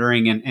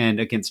monitoring, and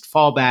against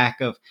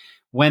fallback of,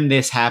 when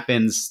this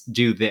happens,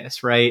 do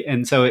this, right?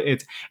 And so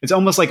it's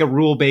almost like a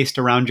rule based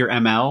around your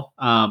ML.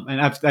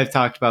 And I've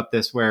talked about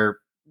this, where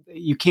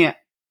you can't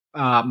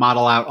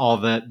model out all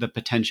the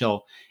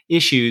potential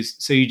issues.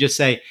 So you just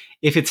say,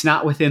 if it's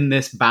not within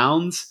this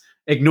bounds,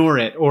 ignore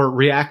it, or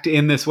react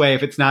in this way.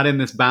 If it's not in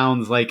this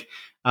bounds, like,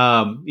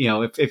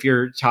 if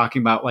you're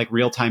talking about like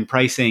real time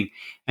pricing,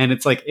 and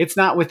it's like, it's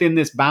not within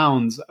this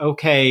bounds,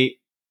 okay,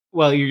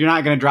 well, you're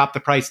not going to drop the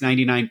price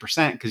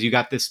 99% because you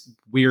got this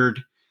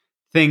weird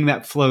thing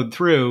that flowed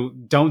through.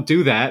 Don't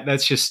do that.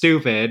 That's just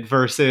stupid.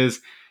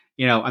 Versus,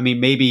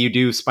 maybe you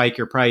do spike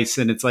your price,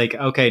 and it's like,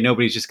 okay,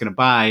 nobody's just going to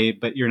buy,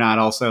 but you're not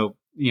also,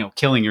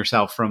 killing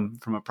yourself from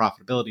a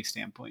profitability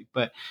standpoint.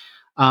 But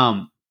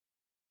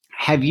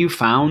have you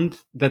found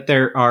that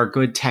there are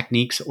good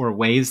techniques or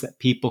ways that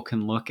people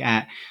can look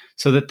at,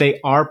 so that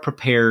they are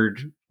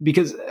prepared?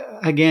 Because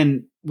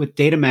again, with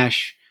data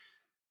mesh,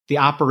 the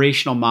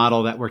operational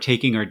model that we're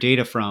taking our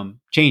data from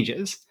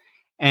changes.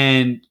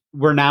 And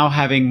we're now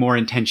having more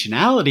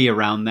intentionality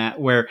around that,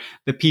 where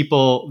the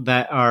people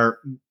that are,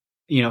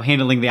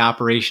 handling the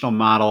operational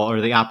model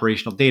or the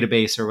operational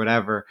database or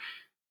whatever,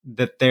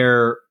 that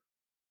they're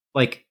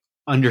like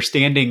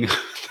understanding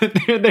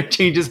that their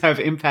changes have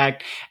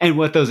impact and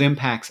what those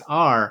impacts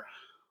are.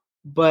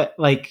 But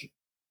like,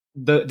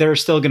 there are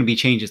still going to be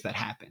changes that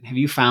happen. Have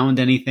you found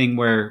anything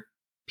where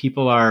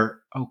people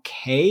are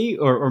okay,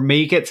 or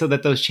make it so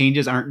that those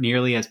changes aren't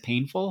nearly as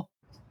painful?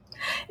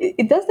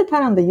 It does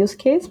depend on the use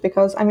case,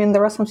 because I mean,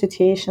 there are some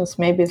situations,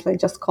 maybe it's like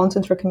just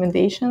content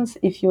recommendations.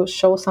 If you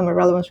show some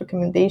irrelevant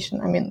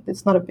recommendation, I mean,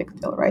 it's not a big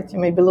deal, right? You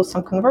maybe lose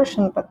some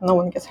conversion, but no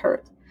one gets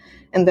hurt.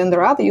 And then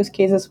there are other use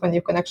cases when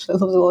you can actually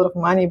lose a lot of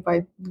money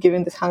by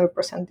giving this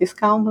 100%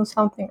 discount on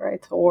something,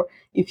 right? Or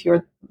if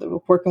you're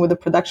working with a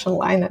production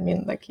line, I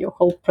mean, like your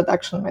whole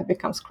production might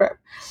become scrap.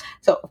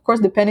 So of course,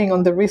 depending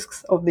on the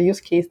risks of the use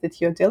case that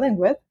you're dealing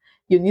with,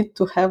 you need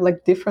to have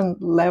like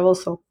different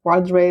levels of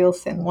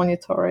guardrails and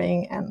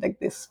monitoring and like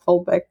this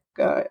fallback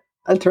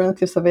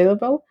alternatives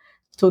available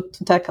to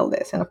tackle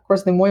this. And of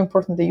course, the more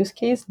important the use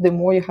case, the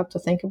more you have to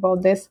think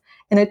about this.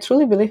 And I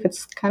truly believe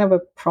it's kind of a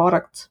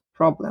product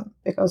problem,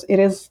 because it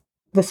is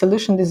the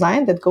solution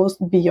design that goes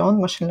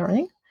beyond machine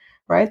learning,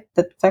 right?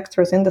 That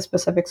factors in the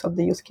specifics of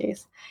the use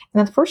case.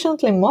 And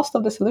unfortunately, most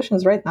of the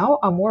solutions right now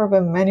are more of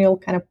a manual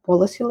kind of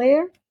policy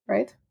layer,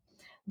 right?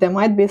 There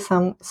might be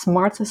some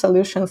smart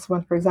solutions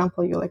when, for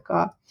example, you like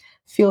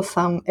fill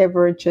some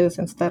averages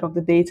instead of the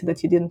data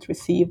that you didn't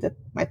receive. That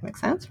might make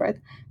sense, right?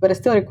 But it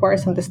still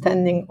requires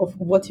understanding of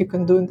what you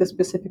can do in this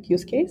specific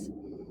use case.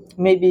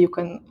 Maybe you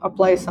can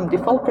apply some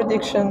default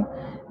prediction.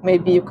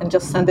 Maybe you can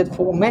just send it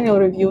for manual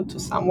review to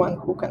someone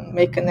who can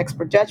make an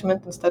expert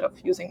judgment instead of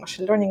using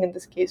machine learning in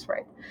this case,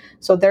 right?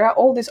 So there are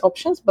all these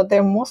options, but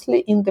they're mostly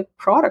in the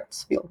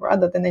products field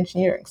rather than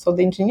engineering. So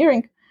the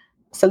engineering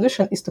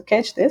solution is to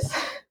catch this,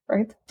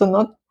 right? To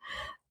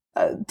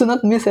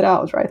not miss it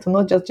out, right? To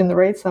not just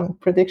generate some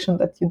prediction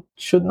that you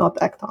should not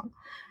act on.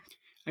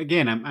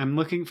 Again, I'm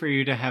looking for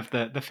you to have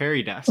the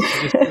fairy dust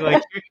to just be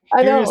like,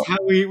 I here's know, how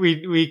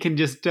we can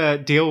just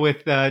deal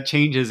with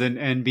changes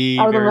and be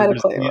very automatically,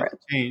 resilient right? to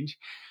change.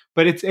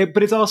 But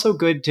it's also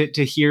good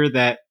to hear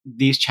that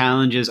these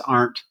challenges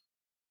aren't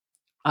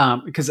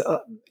because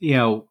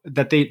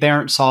that they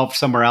aren't solved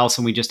somewhere else,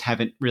 and we just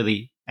haven't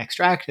really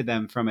extracted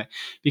them from it,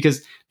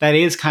 because that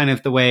is kind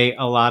of the way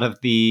a lot of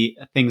the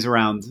things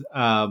around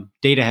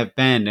data have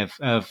been.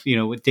 Of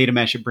with data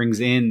mesh, it brings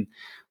in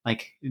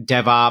like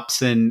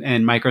DevOps and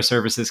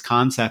microservices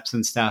concepts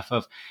and stuff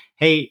of,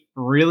 hey,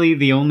 really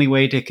the only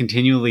way to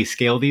continually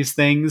scale these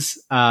things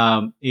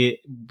when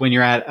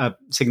you're at a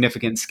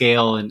significant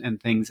scale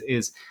and things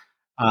is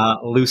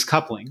loose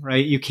coupling,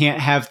 right? You can't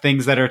have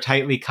things that are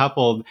tightly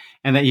coupled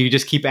and that you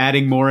just keep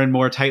adding more and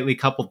more tightly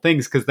coupled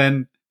things, because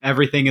then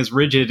everything is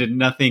rigid and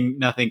nothing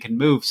can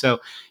move. So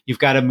you've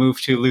got to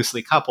move to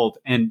loosely coupled,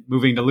 and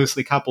moving to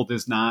loosely coupled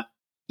is not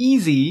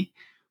easy,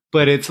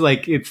 but it's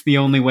the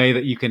only way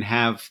that you can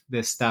have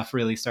this stuff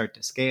really start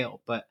to scale.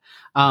 But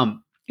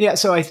yeah,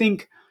 so I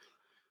think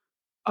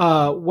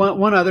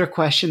one other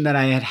question that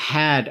I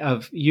had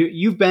of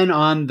you've been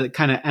on the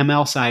kind of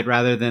ML side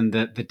rather than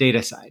the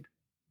data side.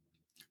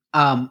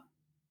 Um,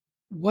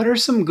 what are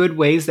some good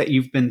ways that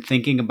you've been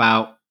thinking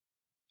about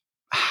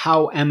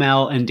how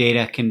ML and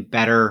data can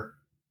better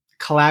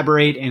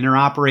collaborate,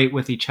 interoperate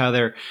with each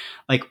other?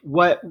 Like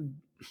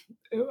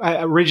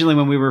originally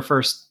when we were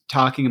first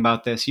talking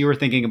about this, you were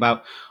thinking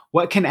about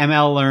what can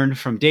ML learn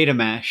from data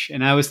mesh,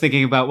 and I was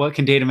thinking about what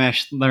can data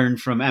mesh learn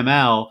from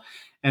ML.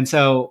 And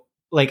so,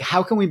 like,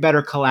 how can we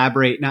better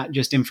collaborate, not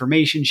just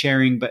information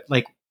sharing, but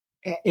like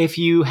if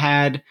you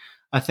had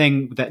a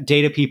thing that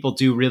data people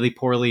do really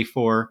poorly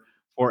for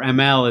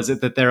ML, is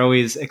it that they're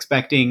always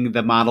expecting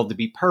the model to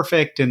be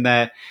perfect, and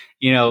that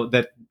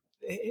that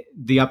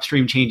the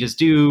upstream changes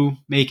do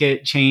make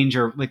it change?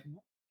 Or like,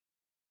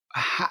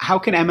 how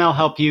can ML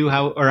help you?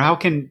 How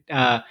can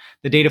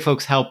the data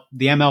folks help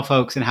the ML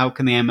folks, and how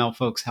can the ML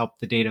folks help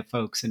the data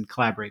folks and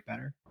collaborate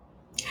better?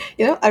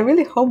 I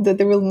really hope that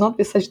there will not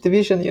be such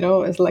division,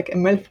 as like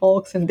ML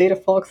folks and data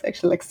folks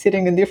actually like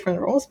sitting in different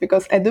rooms,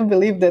 because I do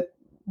believe that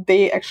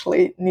they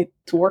actually need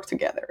to work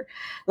together.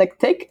 Like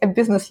take a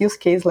business use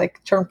case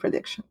like churn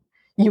prediction.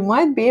 You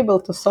might be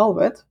able to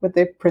solve it with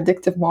a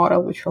predictive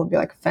model, which will be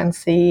like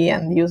fancy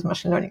and use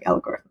machine learning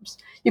algorithms.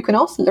 You can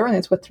also learn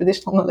it with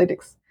traditional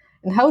analytics.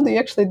 And how do you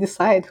actually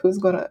decide who's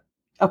going to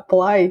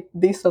apply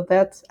this or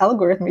that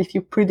algorithm if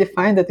you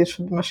predefine that it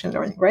should be machine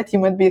learning, right? You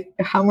might be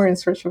a hammer in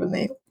search of a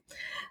nail.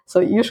 So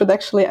you should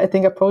actually, I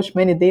think, approach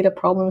many data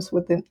problems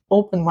with an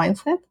open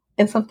mindset.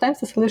 And sometimes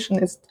the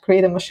solution is to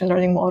create a machine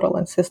learning model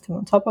and system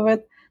on top of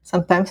it.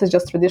 Sometimes it's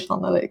just traditional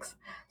analytics.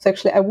 So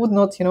actually, I would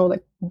not,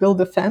 like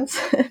build a fence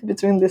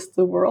between these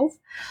two worlds.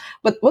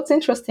 But what's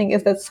interesting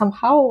is that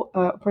somehow,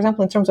 for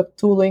example, in terms of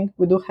tooling,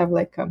 we do have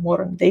like a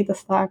modern data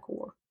stack,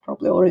 or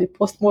probably already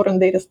post-modern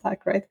data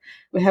stack, right?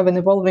 We have an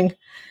evolving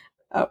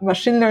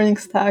machine learning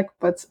stack,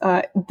 but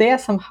they are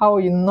somehow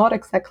not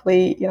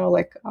exactly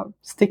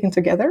sticking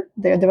together.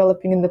 They are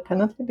developing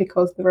independently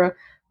because there are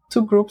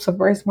two groups of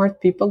very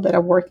smart people that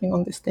are working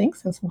on these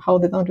things, and somehow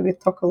they don't really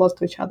talk a lot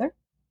to each other.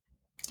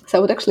 So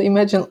I would actually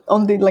imagine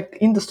on the like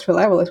industry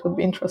level, it would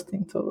be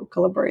interesting to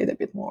collaborate a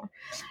bit more.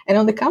 And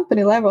on the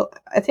company level,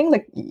 I think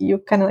like you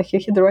kind of like you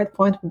hit the right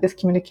point with this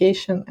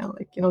communication and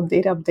like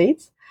data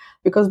updates,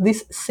 because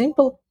this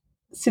simple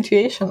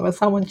situation when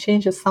someone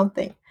changes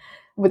something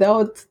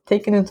without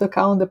taking into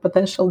account the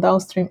potential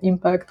downstream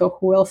impact of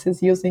who else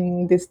is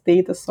using this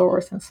data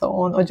source and so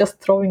on, or just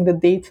throwing the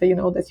data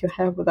that you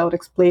have without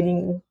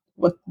explaining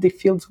what the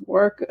fields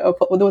work,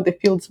 what the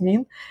fields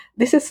mean.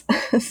 This is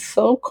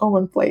so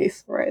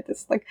commonplace, right?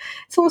 It's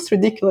almost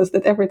ridiculous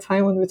that every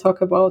time when we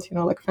talk about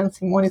like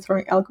fancy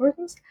monitoring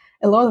algorithms,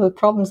 a lot of the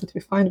problems that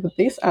we find with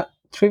this are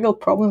trivial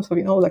problems of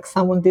like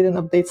someone didn't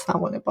update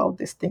someone about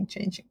this thing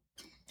changing.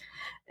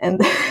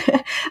 And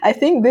I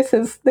think this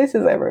is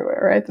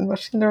everywhere, right? In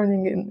machine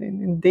learning,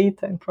 in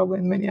data, and probably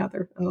in many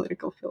other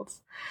analytical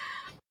fields.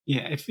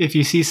 Yeah, if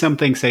you see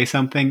something, say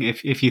something.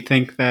 If you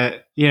think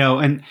that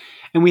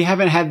and we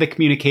haven't had the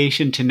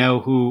communication to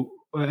know who,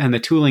 and the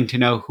tooling to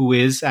know who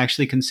is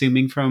actually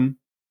consuming from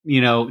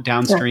Yeah.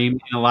 downstream.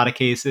 In a lot of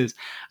cases,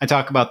 I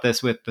talk about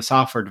this with the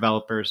software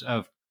developers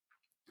of,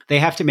 they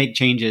have to make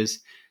changes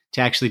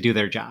to actually do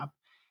their job,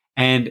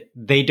 and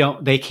they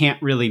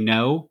can't really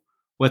know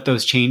what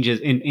those changes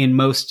in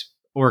most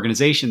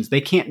organizations,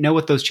 they can't know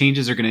what those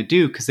changes are going to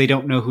do, because they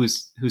don't know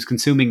who's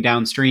consuming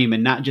downstream,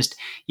 and not just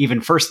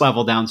even first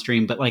level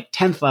downstream, but like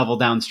 10th level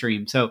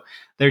downstream. So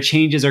their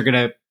changes are going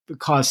to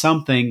cause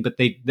something, but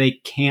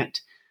they can't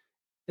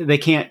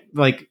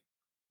like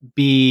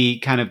be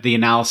kind of the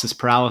analysis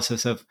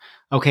paralysis of,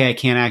 okay, I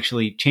can't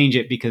actually change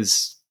it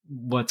because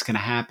what's going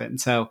to happen.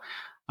 So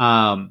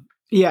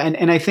yeah,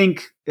 and I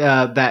think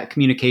that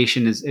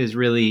communication is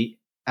really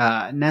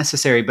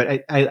necessary.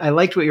 But I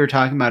liked what you were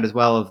talking about as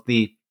well, of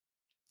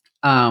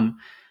um,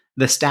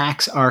 the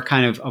stacks are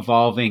kind of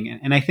evolving,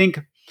 and I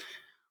think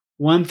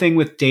one thing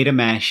with data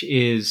mesh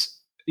is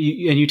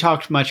you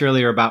talked much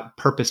earlier about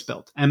purpose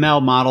built.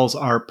 ML models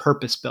are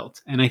purpose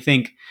built, and I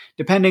think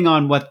depending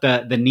on what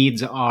the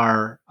needs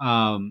are,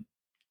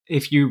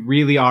 if you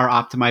really are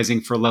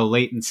optimizing for low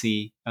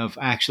latency of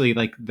actually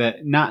like the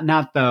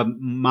not the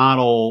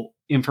model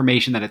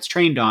information that it's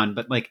trained on,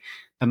 but like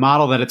the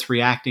model that it's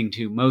reacting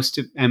to. Most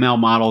ML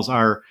models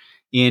are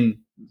in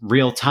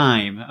real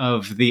time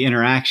of the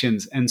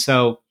interactions, and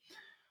so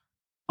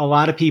a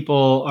lot of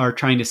people are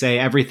trying to say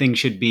everything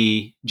should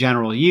be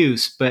general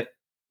use, but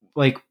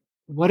like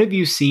what have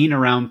you seen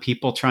around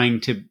people trying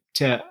to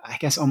I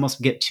guess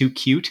almost get too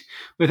cute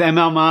with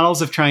ML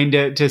models of trying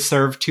to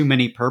serve too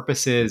many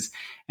purposes,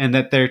 and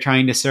that they're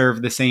trying to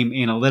serve the same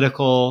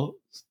analytical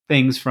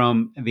things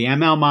from the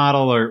ML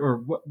model, or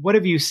what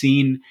have you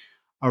seen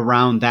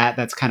around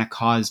that's kind of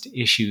caused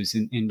issues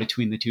in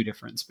between the two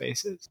different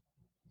spaces?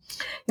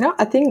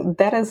 I think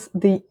that is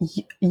the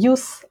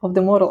use of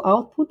the model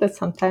output that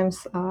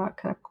sometimes kind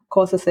of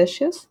causes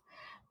issues,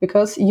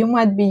 because you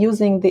might be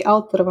using the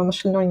output of a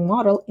machine learning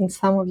model in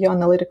some of your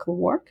analytical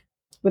work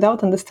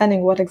without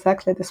understanding what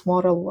exactly this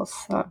model was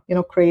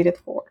created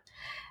for.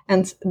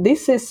 And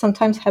this is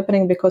sometimes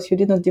happening because you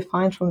didn't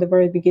define from the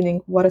very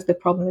beginning what is the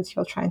problem that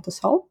you're trying to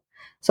solve.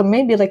 So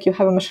maybe like you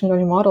have a machine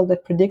learning model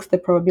that predicts the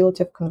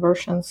probability of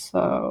conversions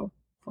for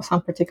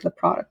some particular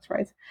product,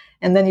 right?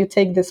 And then you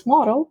take this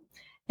model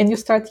and you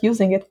start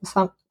using it for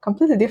some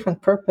completely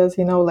different purpose,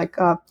 like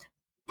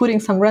putting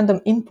some random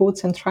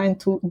inputs and trying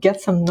to get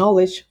some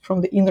knowledge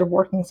from the inner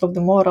workings of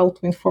the model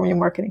to inform your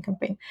marketing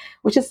campaign,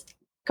 which is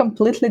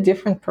completely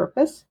different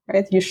purpose,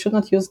 right? You should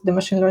not use the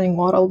machine learning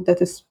model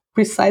that is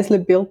precisely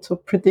built to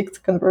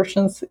predict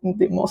conversions in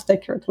the most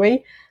accurate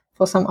way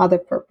for some other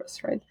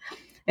purpose, right?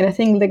 And I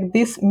think like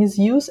this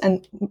misuse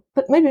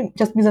but maybe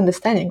just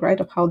misunderstanding, right,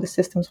 of how the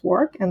systems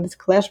work, and this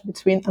clash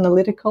between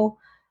analytical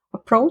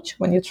approach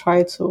when you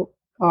try to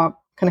kind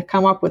of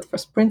come up with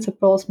first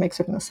principles, make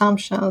certain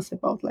assumptions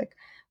about like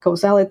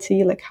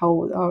causality, like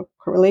how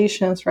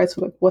correlations, right?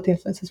 So like what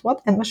influences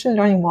what, and machine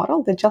learning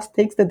model that just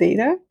takes the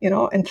data,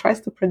 and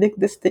tries to predict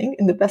this thing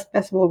in the best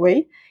possible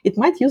way. It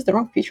might use the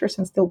wrong features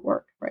and still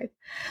work, right?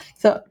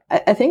 So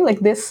I think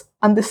like this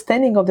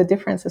understanding of the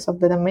differences of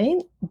the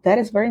domain, that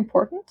is very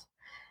important.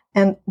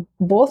 And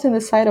both in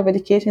the side of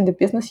educating the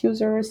business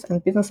users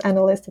and business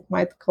analysts that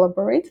might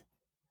collaborate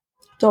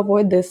to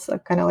avoid this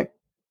kind of like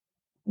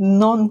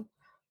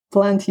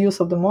non-planned use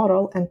of the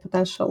model and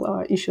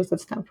potential issues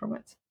that stem from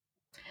it.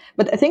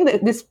 But I think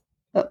that this,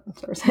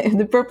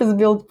 the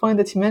purpose-built point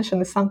that you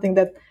mentioned is something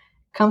that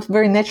comes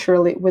very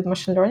naturally with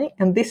machine learning,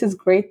 and this is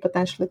great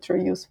potentially to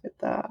use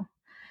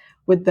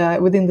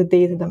within the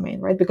data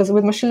domain, right? Because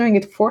with machine learning,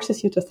 it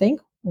forces you to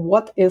think,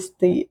 what is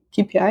the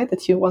KPI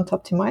that you want to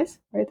optimize,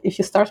 right? If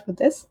you start with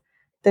this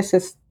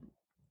is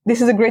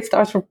a great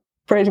start for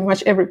pretty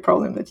much every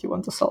problem that you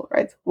want to solve,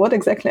 right? What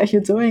exactly are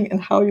you doing,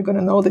 and how are you going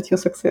to know that you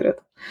succeeded?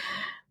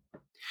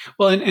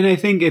 Well, and I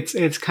think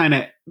it's kind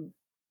of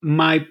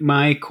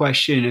my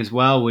question as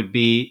well would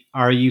be,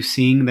 are you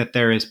seeing that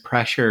there is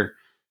pressure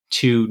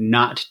to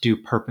not do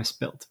purpose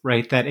built,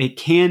 right? That it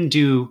can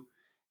do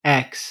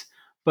X,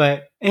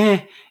 but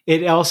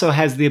it also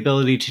has the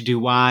ability to do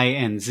Y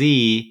and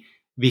Z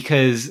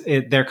because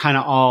they're kind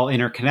of all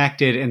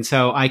interconnected. And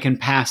so I can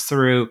pass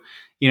through,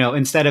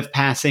 instead of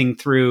passing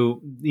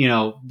through,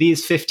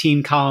 these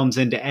 15 columns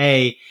into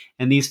A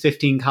and these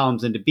 15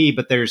 columns into B,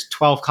 but there's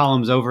 12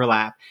 columns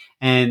overlap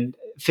and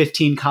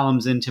 15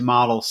 columns into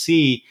model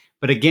C.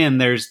 But again,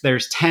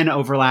 there's 10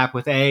 overlap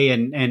with A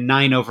and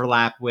 9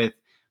 overlap with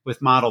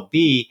model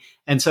B.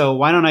 And so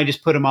why don't I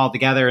just put them all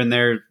together, and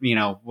they're,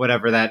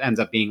 whatever that ends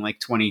up being, like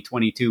 20,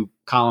 22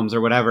 columns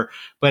or whatever.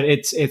 But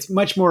it's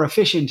much more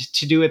efficient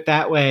to do it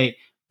that way,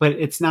 but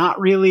it's not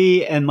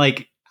really. And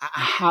like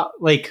how,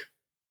 like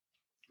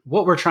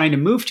what we're trying to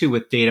move to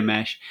with data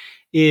mesh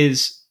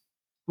is,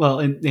 well,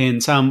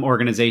 in some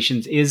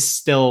organizations is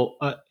still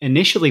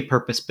initially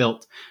purpose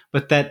built,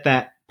 but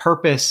that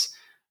purpose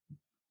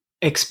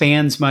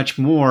expands much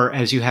more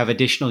as you have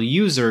additional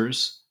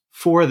users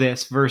for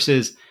this,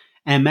 versus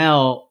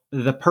ML.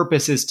 The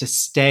purpose is to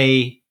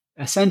stay,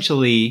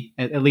 essentially,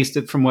 at least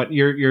from what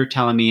you're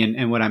telling me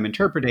and what I'm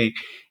interpreting,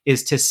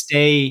 is to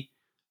stay,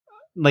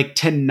 like,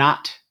 to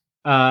not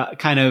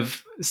kind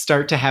of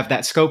start to have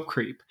that scope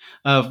creep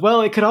of,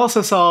 well, it could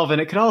also solve and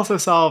it could also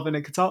solve and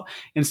it could solve,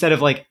 instead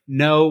of like,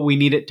 no, we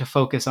need it to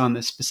focus on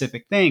this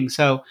specific thing.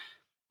 So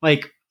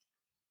like,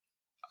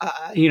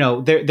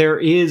 there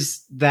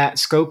is that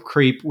scope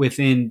creep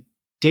within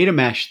data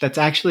mesh. That's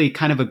actually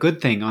kind of a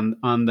good thing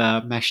on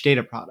the mesh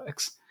data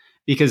products,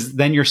 because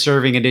then you're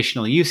serving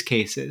additional use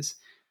cases.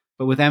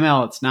 But with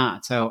ML, it's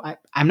not. So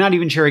I'm not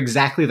even sure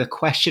exactly the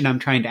question I'm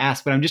trying to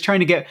ask, but I'm just trying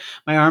to get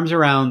my arms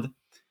around,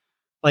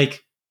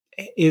 like,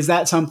 is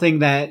that something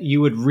that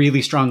you would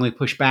really strongly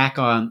push back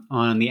on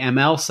the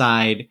ML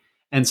side?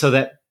 And so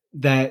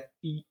that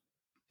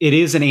it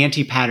is an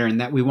anti-pattern,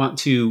 that we want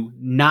to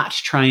not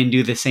try and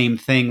do the same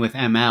thing with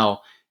ML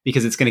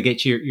because it's going to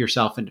get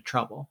yourself into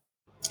trouble.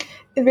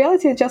 In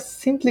reality, it just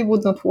simply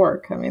would not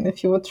work. I mean,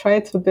 if you would try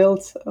to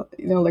build,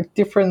 like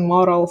different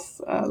models,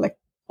 like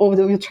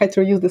you try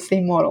to reuse the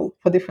same model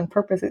for different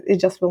purposes, it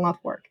just will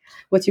not work.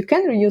 What you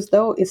can reuse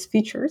though is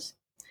features.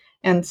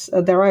 And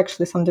there are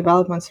actually some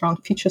developments around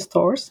feature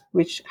stores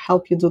which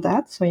help you do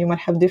that. So you might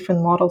have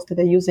different models that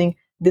are using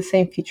the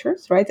same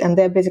features, right? And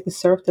they're basically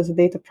served as a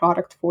data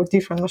product for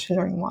different machine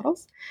learning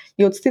models.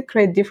 You would still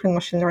create different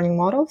machine learning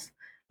models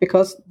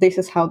because this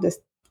is how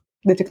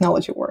the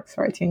technology works,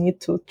 right? You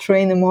need to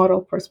train a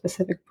model for a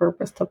specific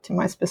purpose to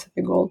optimize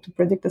specific goal to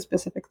predict a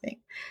specific thing.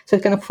 So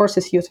it kind of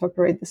forces you to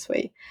operate this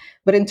way.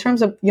 But in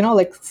terms of,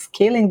 like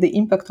scaling the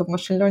impact of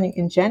machine learning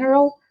in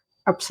general,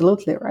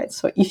 absolutely, right?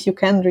 So if you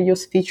can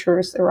reuse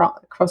features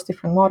across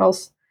different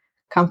models,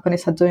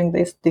 companies are doing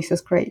this. This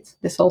is great.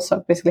 This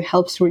also basically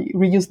helps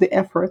reuse the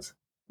effort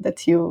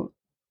that you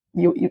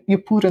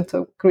put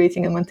into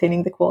creating and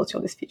maintaining the quality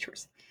of these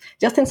features.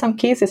 Just in some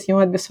cases, you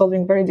might be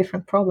solving very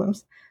different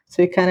problems.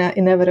 So you kind of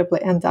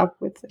inevitably end up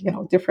with,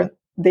 different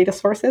data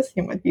sources.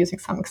 You might be using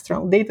some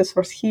external data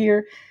source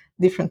here,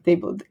 different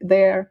table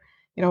there,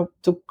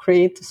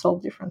 to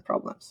solve different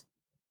problems.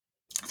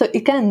 So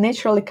it kind of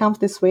naturally comes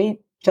this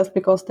way just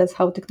because that's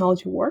how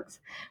technology works.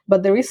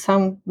 But there is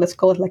some, let's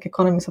call it like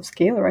economies of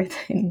scale, right?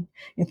 In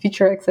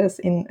feature access,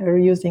 in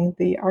reusing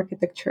the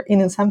architecture.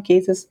 And in some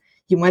cases,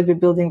 you might be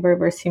building very,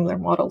 very similar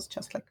models,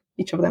 just like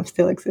each of them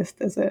still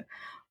exists as a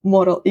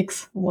model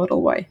X,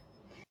 model Y.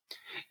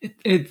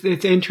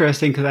 It's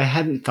interesting because I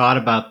hadn't thought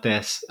about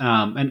this,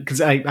 and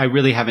because I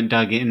really haven't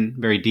dug in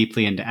very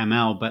deeply into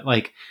ML, but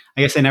like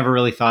I guess I never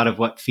really thought of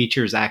what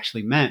features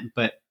actually meant.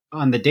 But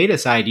on the data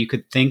side, you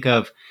could think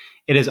of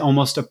it as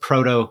almost a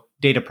proto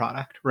data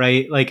product,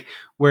 right? Like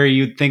where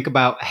you'd think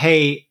about,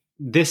 hey,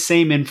 this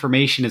same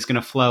information is going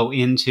to flow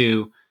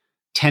into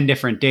 10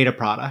 different data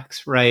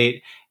products,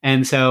 right?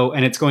 And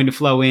it's going to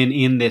flow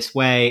in this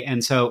way.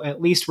 And so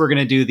at least we're going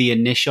to do the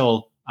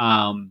initial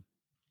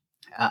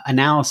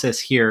analysis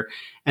here,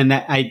 and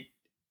that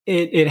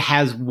it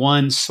has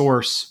one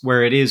source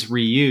where it is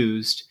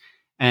reused,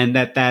 and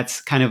that's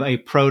kind of a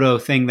proto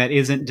thing that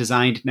isn't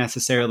designed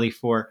necessarily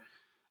for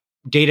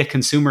data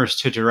consumers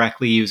to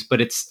directly use,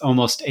 but it's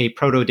almost a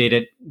proto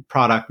data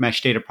product,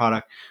 mesh data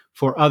product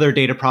for other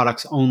data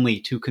products only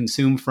to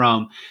consume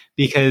from,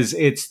 because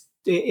it's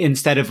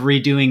instead of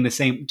redoing the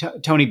same.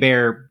 Tony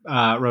Baer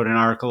wrote an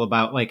article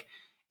about like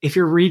if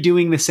you're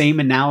redoing the same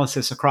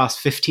analysis across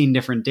 15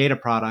 different data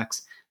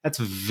products, that's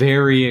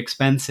very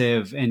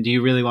expensive. And do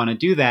you really want to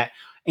do that?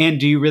 And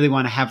do you really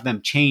want to have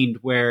them chained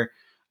where,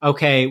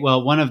 okay,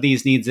 well, one of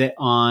these needs it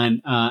on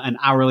an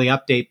hourly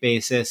update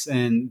basis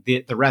and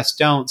the rest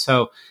don't.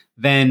 So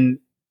then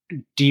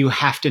do you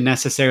have to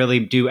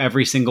necessarily do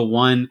every single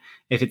one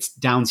if it's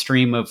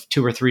downstream of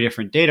 2 or 3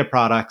 different data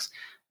products,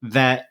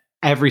 that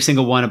every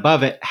single one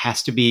above it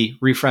has to be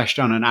refreshed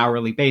on an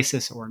hourly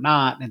basis or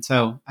not? And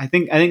so I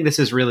think this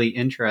is really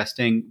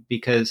interesting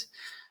because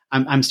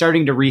I'm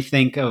starting to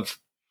rethink of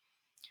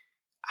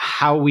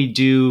how we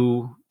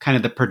do kind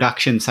of the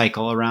production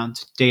cycle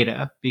around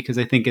data, because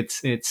I think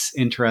it's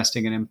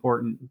interesting and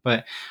important.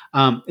 But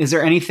is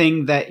there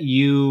anything that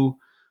you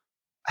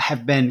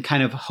have been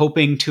kind of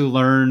hoping to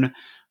learn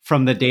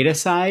from the data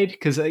side?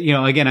 Because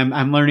again,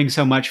 I'm learning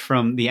so much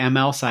from the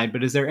ML side.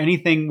 But is there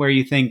anything where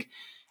you think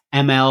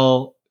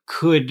ML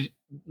could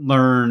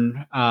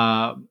learn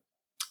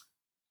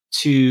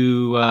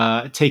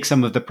to take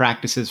some of the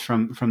practices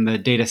from the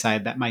data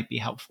side that might be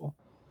helpful?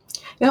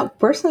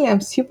 Personally,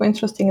 I'm super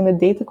interested in the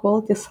data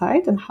quality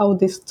side and how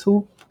these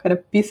two kind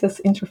of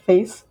pieces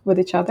interface with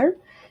each other,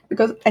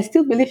 because I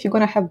still believe you're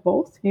going to have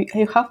both. You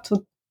have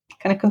to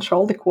kind of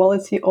control the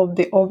quality of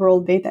the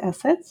overall data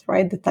assets,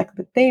 right? Detect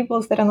the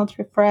tables that are not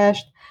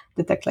refreshed,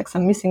 detect like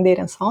some missing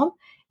data and so on.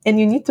 And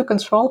you need to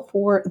control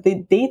for the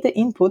data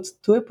inputs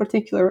to a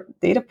particular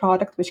data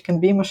product, which can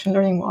be a machine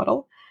learning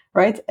model,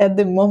 right, at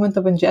the moment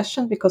of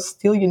ingestion, because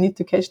still you need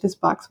to catch these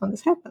bugs when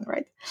this happens,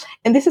 right?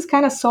 And this is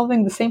kind of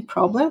solving the same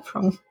problem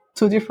from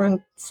 2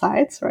 different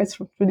sides, right,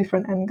 from 2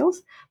 different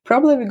angles.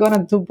 Probably we're going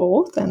to do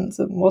both, and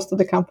most of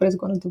the companies are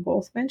going to do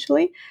both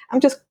eventually. I'm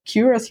just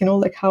curious,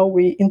 like how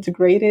we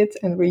integrate it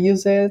and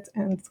reuse it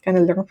and kind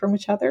of learn from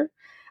each other.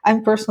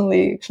 I'm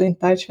personally actually in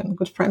touch and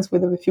good friends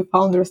with a few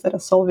founders that are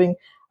solving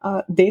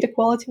data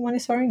quality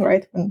monitoring,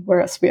 right?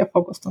 Whereas we are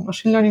focused on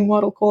machine learning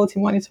model quality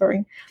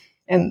monitoring.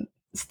 And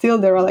still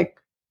there are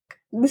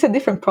these are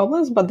different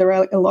problems, but there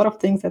are a lot of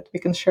things that we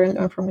can share and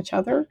learn from each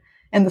other.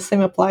 And the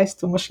same applies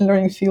to machine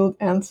learning field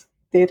and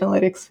data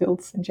analytics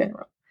fields in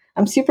general.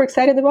 I'm super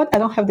excited about it. I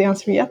don't have the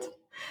answer yet.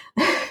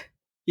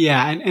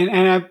 Yeah,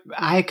 and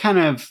I kind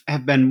of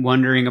have been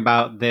wondering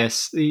about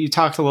this. You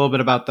talked a little bit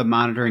about the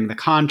monitoring the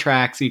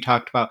contracts. You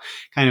talked about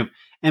kind of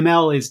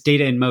ML is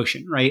data in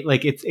motion, right?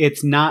 Like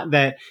it's not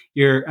that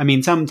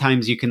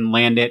sometimes you can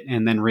land it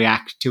and then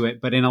react to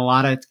it, but in a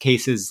lot of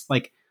cases,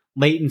 like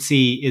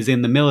latency is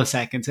in the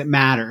milliseconds. It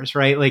matters,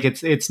 right? Like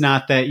it's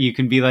not that you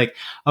can be like,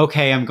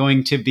 okay, I'm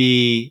going to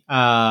be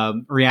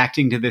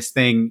reacting to this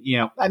thing.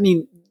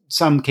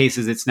 Some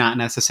cases it's not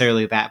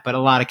necessarily that, but a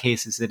lot of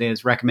cases it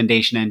is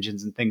recommendation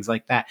engines and things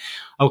like that.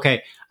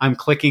 Okay, I'm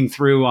clicking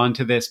through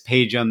onto this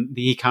page on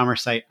the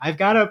e-commerce site. I've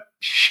got to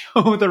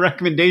show the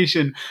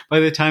recommendation by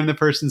the time the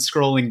person's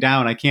scrolling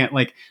down. I can't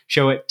like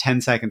show it 10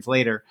 seconds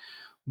later.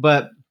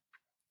 But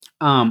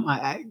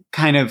I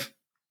kind of,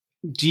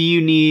 do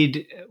you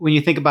need, when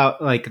you think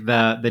about like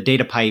the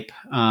data pipe,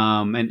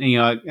 and you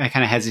know, I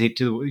kind of hesitate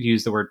to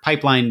use the word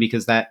pipeline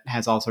because that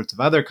has all sorts of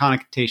other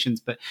connotations,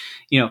 but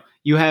you know,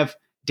 you have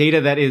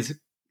data that is,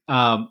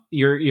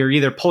 you're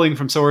either pulling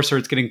from source or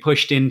it's getting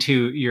pushed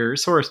into your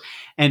source.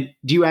 And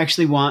do you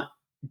actually want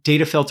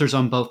data filters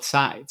on both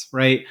sides,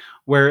 right?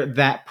 Where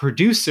that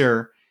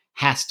producer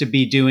has to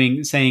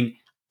be saying,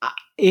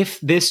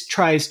 if this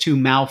tries to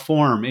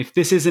malform, if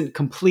this isn't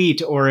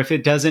complete, or if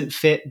it doesn't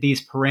fit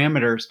these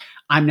parameters,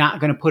 I'm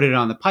not going to put it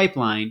on the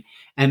pipeline.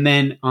 And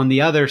then on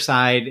the other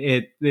side,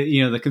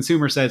 the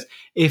consumer says,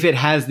 if it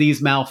has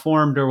these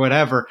malformed or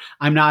whatever,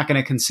 I'm not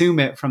going to consume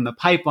it from the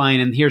pipeline.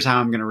 And here's how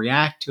I'm going to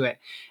react to it.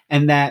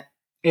 And that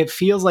it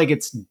feels like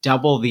it's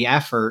double the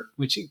effort,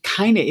 which it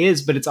kind of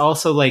is, but it's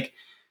also like,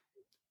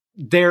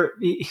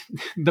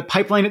 the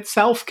pipeline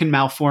itself can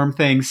malform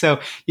things.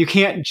 So you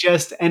can't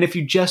just, and if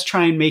you just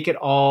try and make it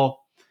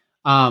all,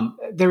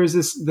 there was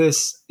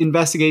this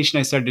investigation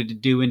I started to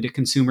do into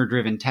consumer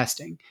driven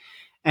testing,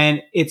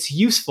 and it's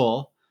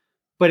useful,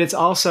 but it's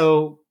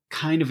also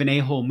kind of an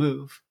a-hole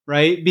move,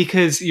 right?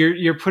 Because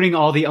you're putting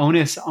all the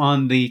onus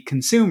on the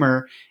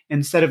consumer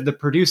instead of the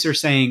producer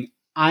saying,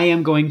 I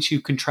am going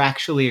to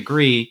contractually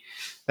agree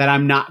that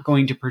I'm not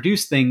going to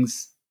produce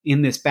things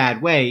in this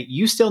bad way.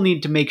 You still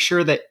need to make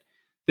sure that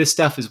this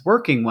stuff is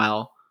working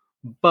well,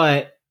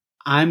 but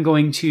I'm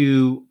going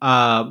to,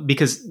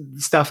 because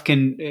stuff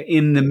can,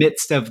 in the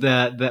midst of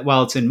the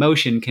while it's in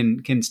motion,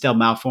 can still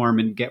malform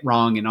and get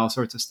wrong and all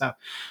sorts of stuff.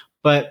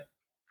 But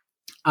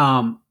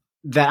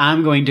that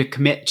I'm going to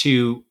commit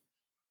to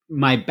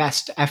my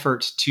best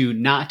effort to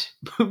not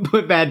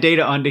put bad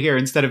data onto here,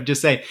 instead of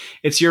just say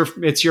it's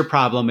your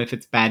problem if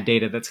it's bad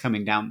data that's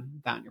coming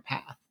down your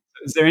path.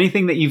 Is there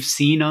anything that you've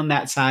seen on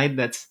that side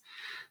that's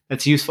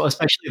useful,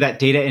 especially that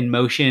data in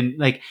motion?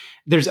 Like,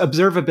 there's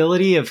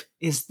observability of,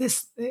 is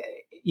this,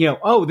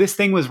 oh, this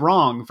thing was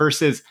wrong,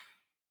 versus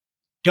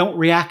don't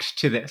react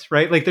to this,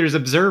 right? Like, there's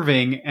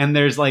observing and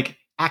there's like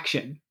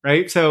action,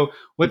 right? So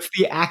what's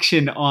the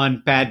action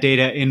on bad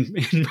data in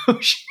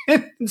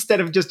motion instead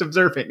of just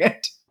observing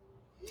it?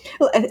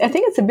 Well, I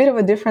think it's a bit of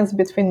a difference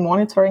between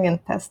monitoring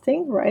and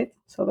testing, right?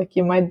 So like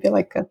you might be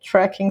like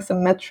tracking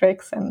some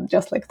metrics and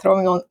just like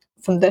throwing on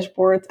some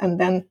dashboards, and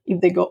then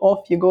if they go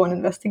off, you go and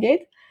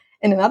investigate.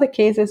 And in other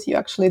cases, you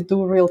actually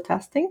do real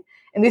testing.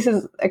 And this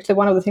is actually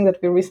one of the things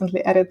that we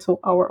recently added to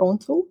our own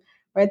tool,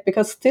 right?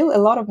 Because still a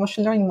lot of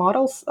machine learning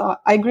models,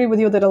 I agree with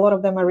you that a lot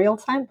of them are real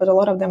time, but a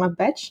lot of them are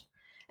batch.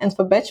 And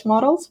for batch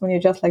models, when you're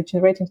just like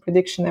generating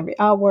prediction every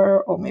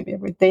hour or maybe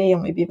every day or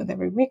maybe even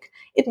every week,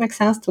 it makes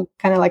sense to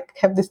kind of like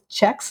have these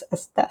checks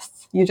as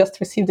tests. You just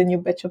received a new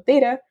batch of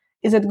data.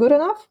 Is it good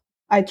enough?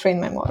 I train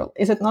my model.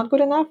 Is it not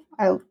good enough?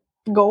 I'll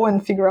go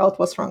and figure out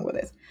what's wrong with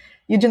it.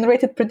 You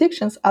generated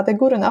predictions. Are they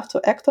good enough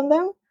to act on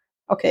them?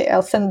 Okay,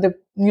 I'll send the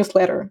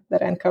newsletter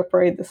that I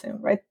incorporate this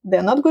in, right?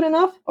 They're not good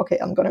enough? Okay,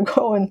 I'm going to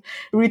go and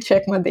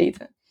recheck my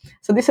data.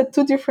 So these are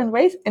two different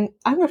ways, and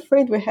I'm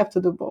afraid we have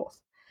to do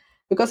both.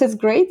 Because it's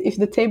great if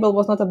the table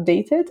was not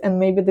updated and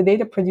maybe the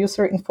data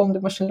producer informed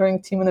the machine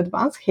learning team in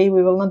advance, hey,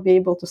 we will not be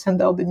able to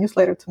send out the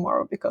newsletter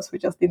tomorrow because we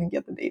just didn't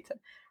get the data,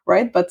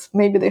 right? But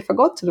maybe they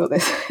forgot to do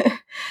this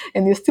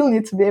and you still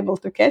need to be able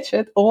to catch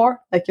it.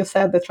 Or like you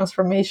said, the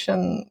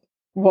transformation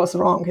was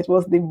wrong. It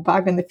was the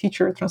bug in the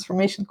feature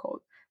transformation code.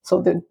 So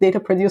the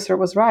data producer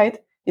was right.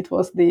 It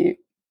was the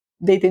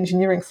data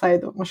engineering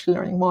side of machine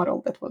learning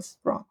model that was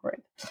wrong,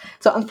 right?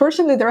 So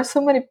unfortunately, there are so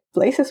many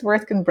places where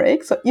it can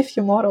break. So if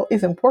your model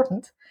is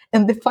important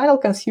and the final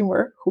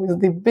consumer, who is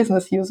the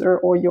business user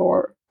or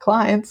your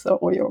clients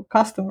or your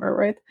customer,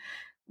 right,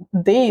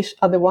 they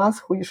are the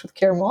ones who you should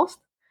care most.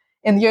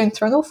 And your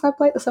internal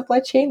supply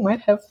chain might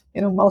have,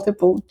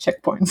 multiple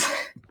checkpoints.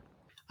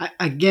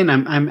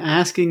 I'm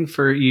asking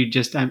for you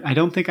just, I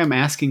don't think I'm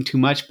asking too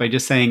much by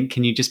just saying,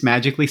 can you just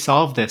magically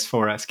solve this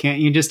for us?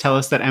 Can't you just tell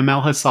us that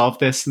ML has solved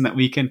this and that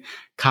we can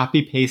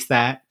copy paste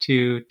that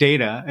to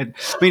data? I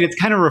mean, it's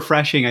kind of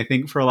refreshing, I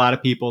think, for a lot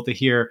of people to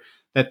hear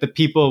that the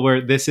people where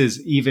this is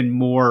even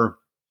more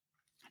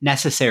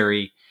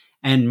necessary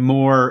and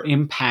more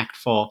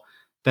impactful,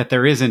 that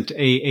there isn't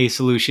a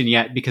solution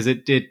yet, because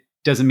it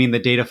doesn't mean the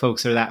data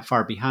folks are that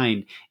far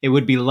behind. It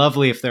would be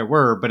lovely if there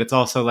were, but it's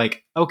also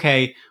like,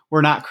 okay,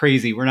 we're not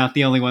crazy. We're not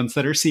the only ones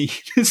that are seeing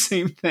the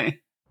same thing.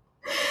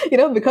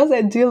 Because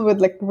I deal with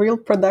like real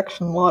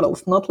production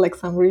models, not like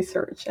some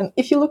research. And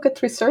if you look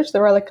at research,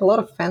 there are like a lot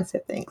of fancy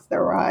things.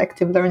 There are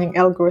active learning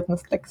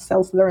algorithms like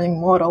self-learning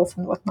models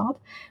and whatnot.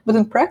 But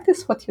in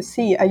practice, what you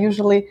see are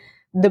usually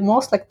the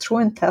most like true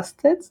and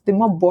tested, the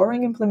more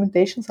boring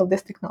implementations of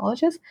these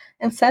technologies.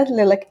 And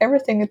sadly, like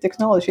everything in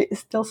technology is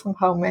still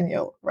somehow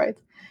manual, right?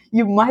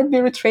 You might be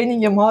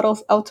retraining your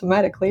models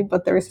automatically,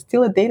 but there is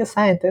still a data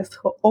scientist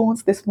who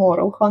owns this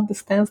model, who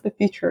understands the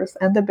features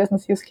and the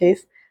business use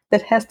case,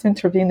 that has to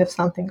intervene if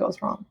something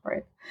goes wrong,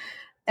 right?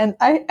 And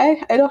I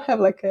don't have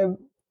like a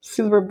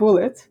silver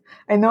bullet.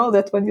 I know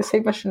that when you say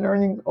machine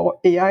learning or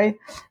AI,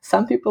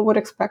 some people would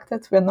expect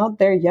it. We're not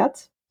there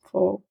yet,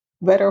 for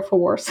better or for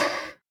worse.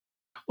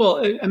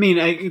 Well, I mean,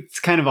 it's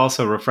kind of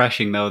also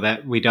refreshing though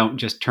that we don't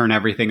just turn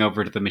everything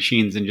over to the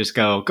machines and just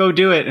go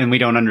do it, and we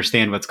don't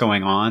understand what's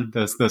going on.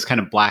 Those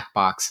kind of black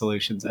box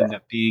solutions end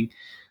up being.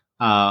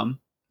 Um,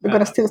 We're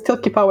gonna still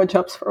keep our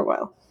jobs for a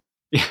while.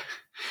 yeah.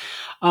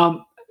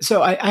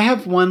 So I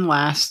have one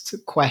last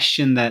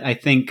question that I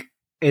think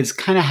is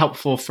kind of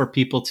helpful for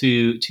people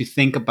to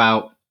think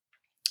about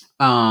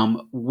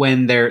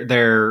when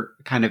they're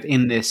kind of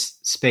in this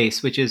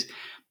space, which is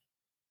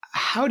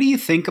how do you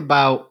think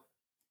about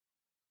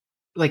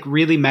like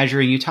really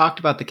measuring? You talked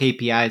about the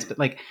KPIs, but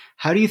like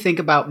how do you think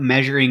about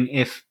measuring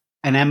if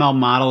an ML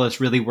model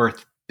is really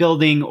worth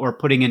building or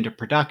putting into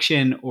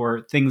production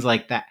or things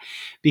like that?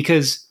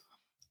 Because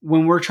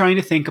when we're trying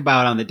to think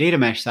about on the data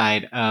mesh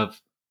side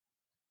of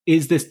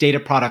is this data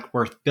product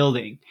worth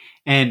building?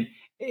 And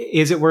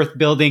is it worth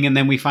building? And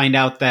then we find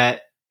out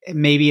that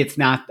maybe it's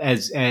not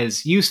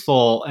as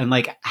useful. And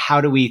like, how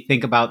do we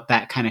think about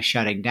that kind of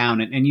shutting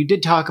down? And you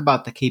did talk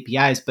about the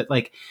KPIs, but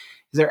like,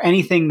 is there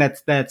anything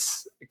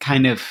that's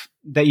kind of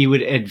that you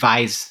would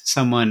advise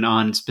someone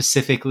on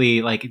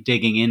specifically like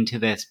digging into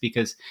this?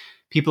 Because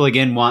people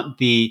again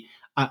want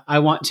I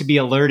want to be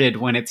alerted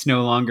when it's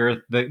no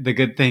longer the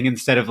good thing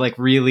instead of like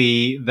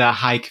really the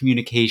high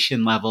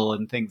communication level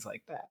and things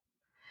like that.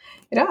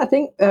 I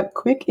think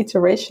quick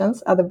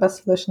iterations are the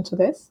best solution to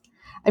this.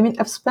 I mean,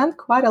 I've spent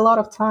quite a lot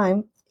of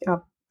time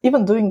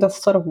even doing those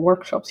sort of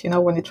workshops,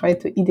 when you try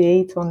to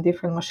ideate on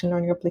different machine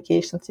learning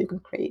applications you can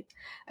create.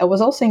 I was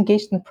also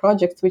engaged in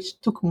projects which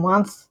took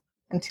months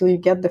until you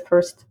get the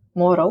first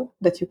model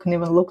that you can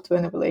even look to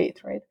and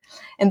evaluate, right?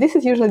 And this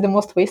is usually the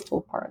most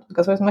wasteful part,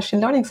 because with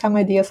machine learning, some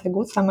ideas are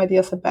good, some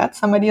ideas are bad,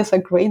 some ideas are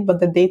great, but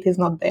the data is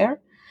not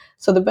there.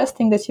 So the best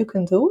thing that you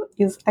can do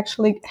is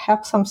actually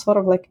have some sort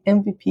of like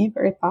MVP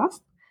very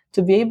fast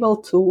to be able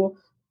to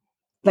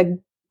like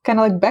kind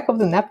of like back of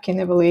the napkin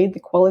evaluate the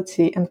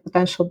quality and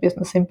potential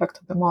business impact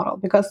of the model,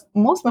 because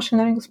most machine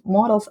learning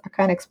models are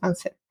kind of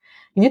expensive.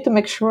 You need to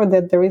make sure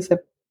that there is a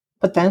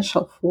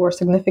potential for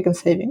significant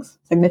savings,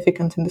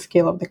 significant in the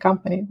scale of the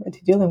company that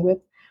you're dealing with,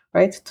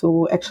 right,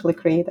 to actually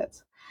create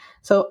it.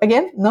 So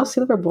again, no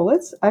silver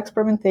bullets.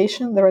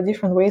 Experimentation, there are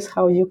different ways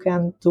how you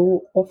can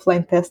do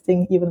offline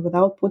testing even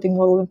without putting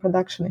model in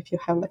production if you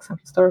have like some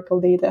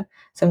historical data.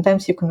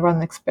 Sometimes you can run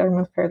an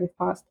experiment fairly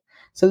fast.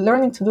 So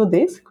learning to do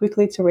this,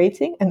 quickly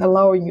iterating and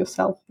allowing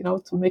yourself,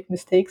 to make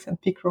mistakes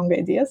and pick wrong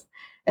ideas,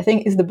 I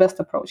think is the best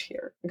approach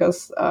here.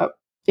 Because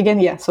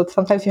again, so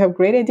sometimes you have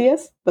great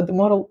ideas, but the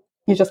model,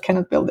 you just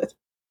cannot build it.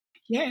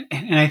 Yeah,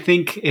 and I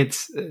think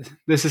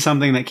this is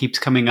something that keeps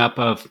coming up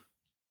of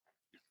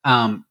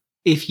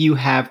if you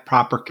have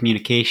proper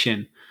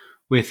communication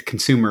with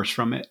consumers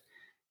from it,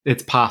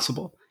 it's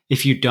possible.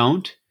 If you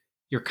don't,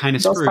 you're kind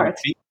of Don't screwed. start.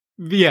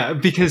 Yeah,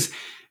 because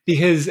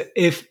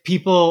if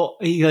people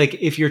like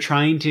if you're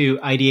trying to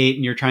ideate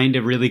and you're trying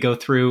to really go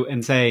through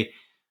and say,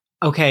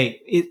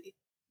 okay,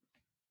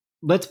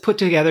 let's put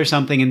together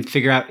something and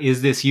figure out,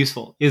 is this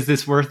useful? Is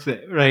this worth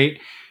it? Right.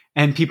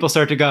 And people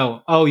start to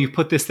go, oh, you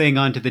put this thing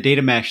onto the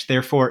data mesh,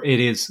 therefore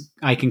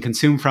I can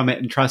consume from it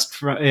and trust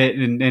from it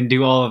and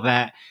do all of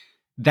that.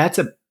 That's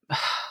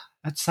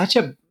such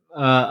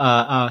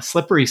a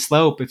slippery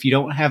slope if you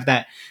don't have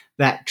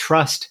that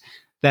trust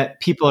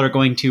that people are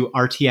going to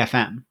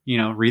RTFM,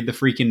 read the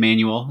freaking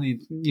manual,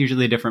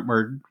 usually a different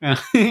word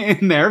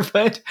in there,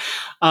 but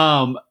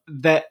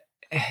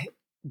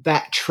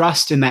that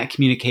trust and that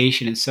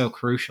communication is so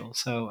crucial.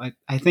 So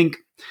I think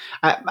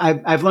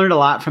I've learned a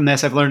lot from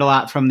this. I've learned a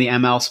lot from the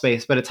ML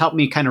space, but it's helped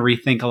me kind of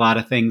rethink a lot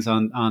of things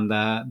on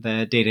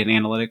the data and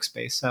analytics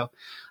space. So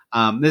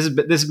this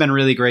has been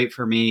really great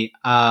for me.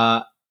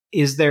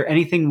 Is there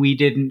anything we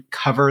didn't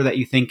cover that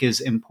you think is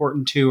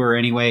important to, or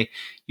any way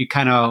you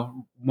kind of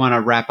want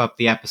to wrap up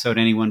the episode?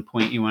 Any one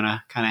point you want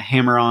to kind of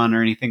hammer on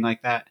or anything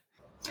like that?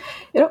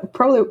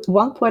 Probably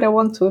one point I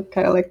want to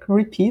kind of like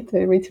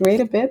reiterate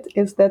a bit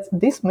is that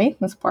this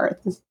maintenance part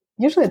is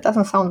usually it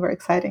doesn't sound very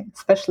exciting,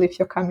 especially if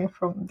you're coming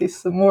from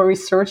this more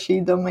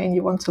researchy domain.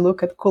 You want to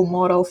look at cool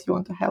models, you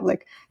want to have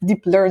like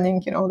deep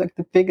learning, like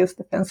the biggest,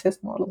 the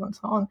fanciest model and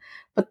so on.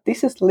 But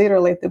this is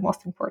literally the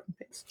most important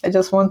piece. I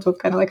just want to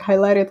kind of like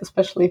highlight it,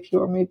 especially if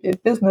you're maybe a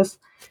business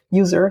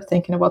user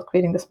thinking about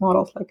creating these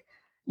models. Like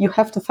you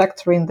have to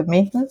factor in the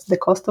maintenance, the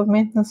cost of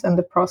maintenance, and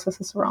the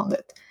processes around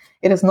it.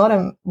 It is not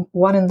a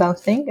one and done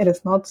thing. It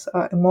is not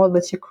a model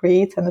that you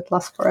create and it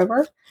lasts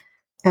forever.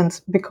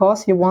 And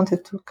because you want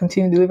it to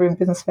continue delivering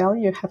business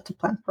value, you have to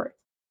plan for it.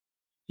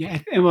 Yeah,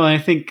 well, I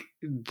think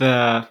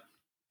the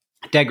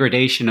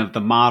degradation of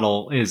the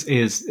model is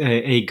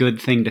a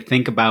good thing to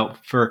think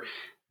about for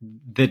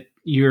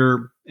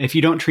if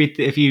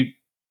you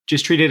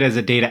just treat it as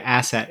a data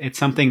asset, it's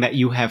something that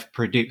you have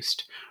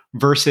produced,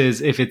 versus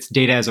if it's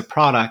data as a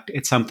product,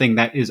 it's something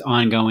that is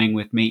ongoing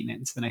with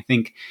maintenance. And I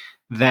think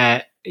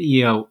that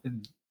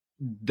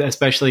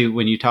especially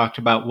when you talked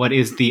about what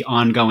is the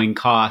ongoing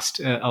cost.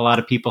 A lot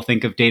of people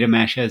think of data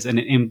mesh as an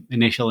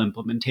initial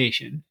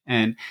implementation,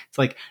 and it's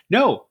like,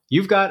 no,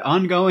 you've got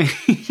ongoing.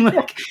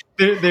 Like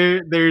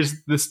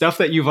there's the stuff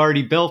that you've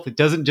already built. It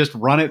doesn't just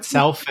run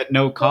itself at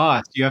no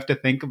cost. You have to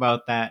think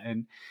about that,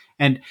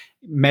 and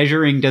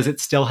measuring, does it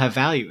still have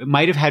value? It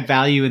might have had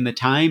value in the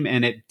time,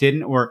 and it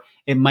didn't, or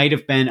it might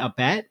have been a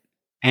bet,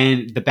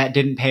 and the bet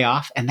didn't pay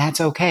off, and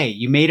that's okay.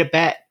 You made a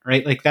bet,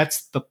 right? Like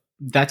that's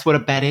what a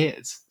bet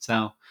is.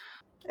 So,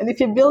 and if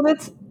you build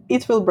it,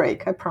 it will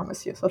break, I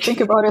promise you. So think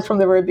about it from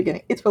the very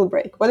beginning. It will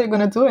break. What are you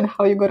going to do and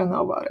how are you going to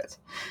know about it?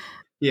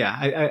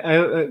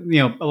 yeah,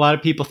 a lot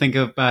of people think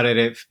about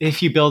it.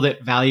 If you build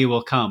it, value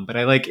will come. But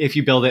I like, if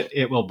you build it,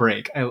 it will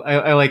break.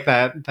 I like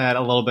that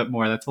a little bit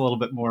more. That's a little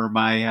bit more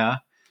my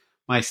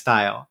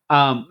style.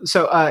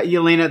 So,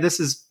 Elena, this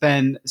has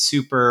been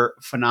super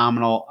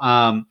phenomenal.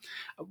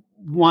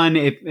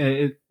 One,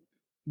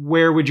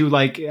 where would you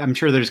like? I'm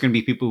sure there's going to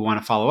be people who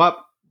want to follow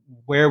up.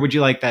 Where would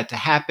you like that to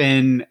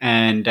happen,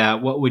 and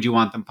what would you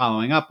want them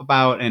following up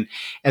about? And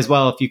as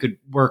well, if you could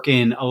work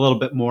in a little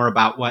bit more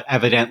about what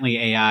Evidently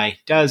AI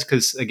does,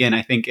 because again,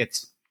 I think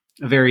it's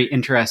a very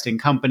interesting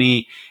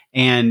company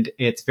and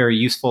it's very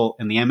useful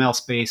in the ML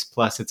space.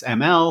 Plus, it's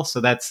ML, so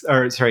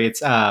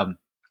it's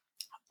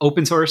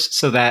open source,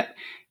 so that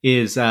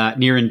is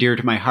near and dear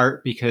to my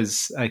heart,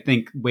 because I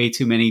think way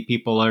too many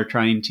people are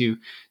trying to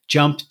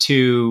jump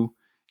to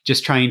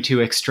just trying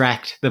to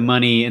extract the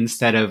money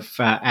instead of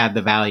add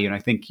the value. And I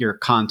think your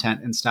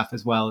content and stuff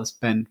as well has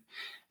been,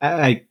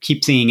 I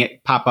keep seeing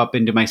it pop up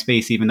into my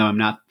space, even though I'm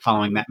not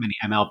following that many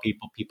ML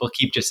people. People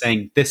keep just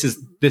saying, this is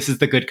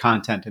the good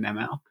content in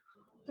ML.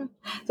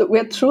 So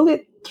we're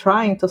truly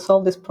trying to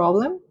solve this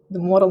problem, the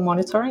model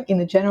monitoring,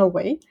 in a general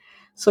way.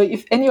 So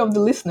if any of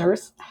the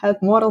listeners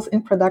have models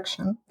in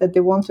production that they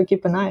want to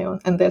keep an eye on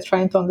and they're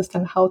trying to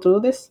understand how to do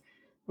this,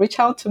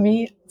 reach out to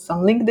me. It's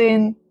on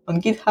LinkedIn,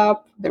 on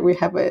GitHub, that we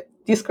have a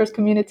Discord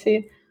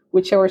community,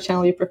 whichever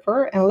channel you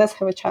prefer, and let's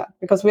have a chat,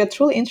 because we are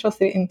truly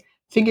interested in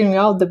figuring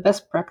out the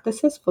best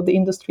practices for the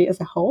industry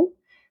as a whole,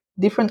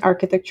 different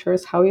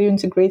architectures, how you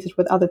integrate it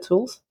with other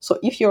tools. So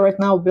if you're right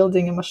now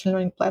building a machine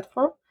learning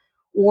platform,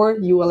 or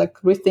you are like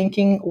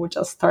rethinking or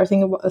just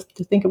starting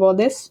to think about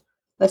this,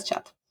 let's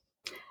chat.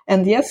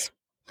 And yes,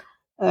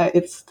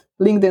 it's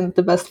LinkedIn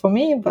the best for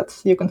me, but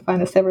you can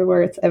find us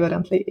everywhere. It's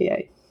Evidently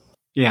AI.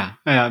 Yeah,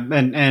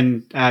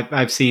 and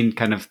I've seen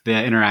kind of the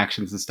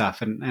interactions and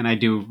stuff, and I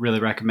do really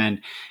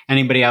recommend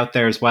anybody out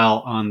there as well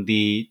on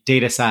the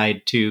data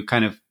side to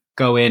kind of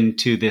go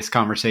into this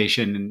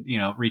conversation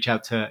and reach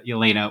out to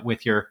Elena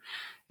with your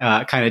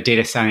kind of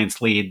data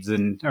science leads or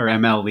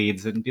ML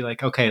leads, and be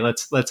like, okay,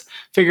 let's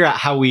figure out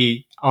how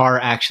we are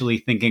actually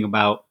thinking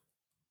about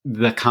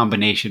the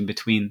combination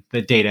between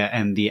the data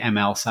and the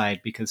ML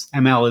side, because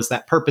ML is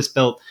that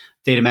purpose-built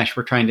data mesh.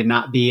 We're trying to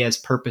not be as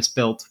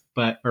purpose-built,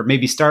 or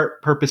maybe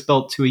start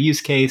purpose-built to a use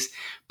case,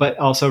 but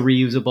also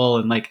reusable.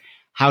 And like,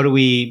 how do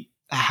we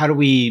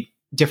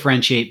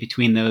differentiate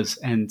between those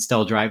and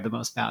still drive the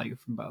most value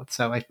from both?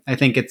 So I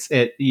think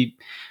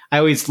I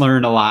always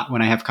learn a lot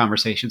when I have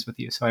conversations with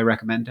you. So I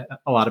recommend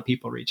a lot of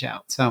people reach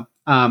out. So,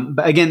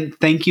 but again,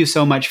 thank you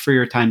so much for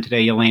your time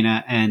today,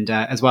 Elena. And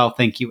as well,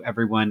 thank you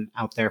everyone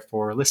out there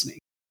for listening.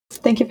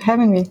 Thank you for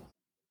having me.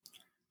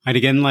 I'd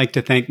again like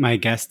to thank my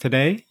guest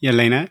today,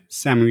 Elena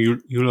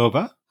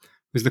Samuylova,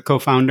 who's the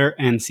co-founder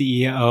and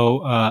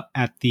CEO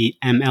at the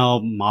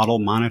ML model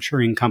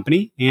monitoring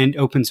company and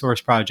open source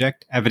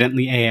project,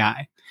 Evidently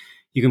AI.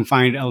 You can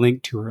find a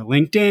link to her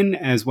LinkedIn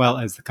as well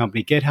as the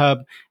company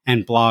GitHub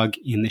and blog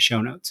in the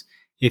show notes.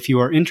 If you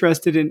are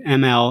interested in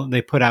ML,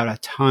 they put out a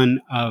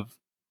ton of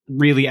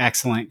really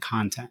excellent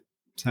content.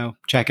 So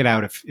check it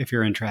out if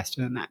you're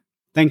interested in that.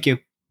 Thank you.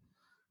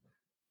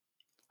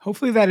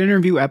 Hopefully that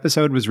interview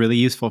episode was really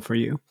useful for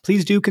you.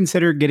 Please do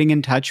consider getting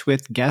in touch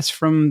with guests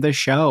from the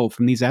show,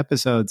 from these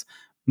episodes.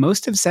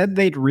 Most have said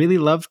they'd really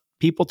love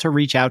people to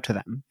reach out to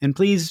them. And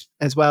please,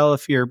 as well,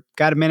 if you've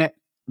got a minute,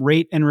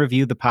 rate and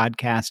review the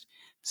podcast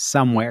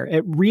somewhere.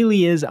 It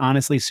really is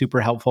honestly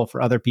super helpful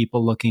for other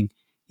people looking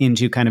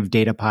into kind of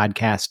data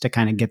podcasts to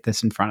kind of get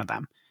this in front of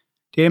them.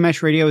 Data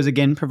Mesh Radio is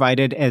again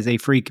provided as a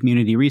free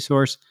community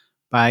resource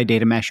by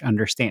Data Mesh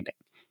Understanding.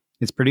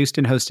 It's produced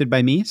and hosted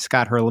by me,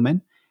 Scott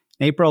Hurleman.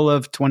 In April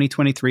of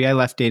 2023, I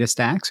left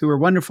DataStax, who were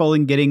wonderful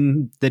in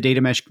getting the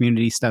Data Mesh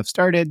community stuff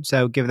started,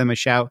 so give them a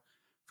shout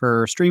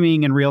for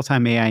streaming and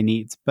real-time AI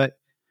needs. But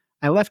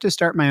I left to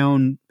start my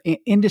own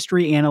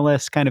industry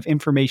analyst kind of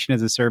information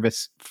as a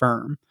service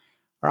firm.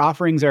 Our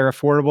offerings are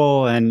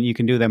affordable, and you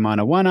can do them on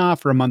a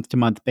one-off or a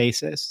month-to-month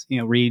basis.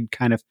 Read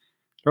kind of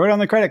throw it on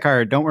the credit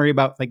card. Don't worry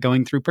about like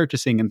going through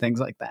purchasing and things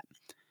like that.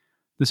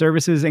 The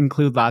services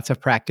include lots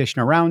of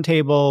practitioner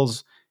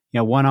roundtables,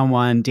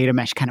 one-on-one data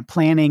mesh kind of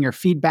planning or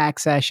feedback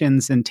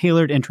sessions, and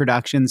tailored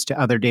introductions to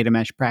other data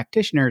mesh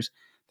practitioners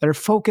that are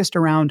focused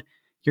around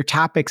your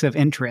topics of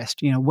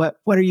interest. What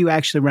are you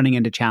actually running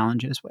into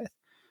challenges with?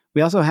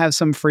 We also have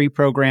some free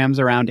programs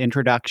around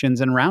introductions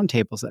and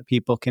roundtables that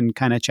people can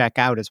kind of check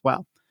out as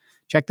well.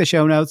 Check the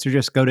show notes or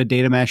just go to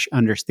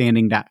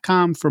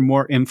datameshunderstanding.com for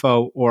more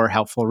info or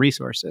helpful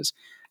resources.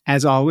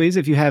 As always,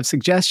 if you have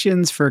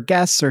suggestions for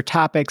guests or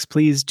topics,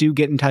 please do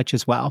get in touch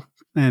as well.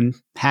 And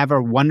have a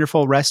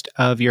wonderful rest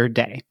of your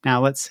day.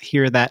 Now let's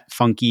hear that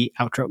funky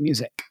outro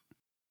music.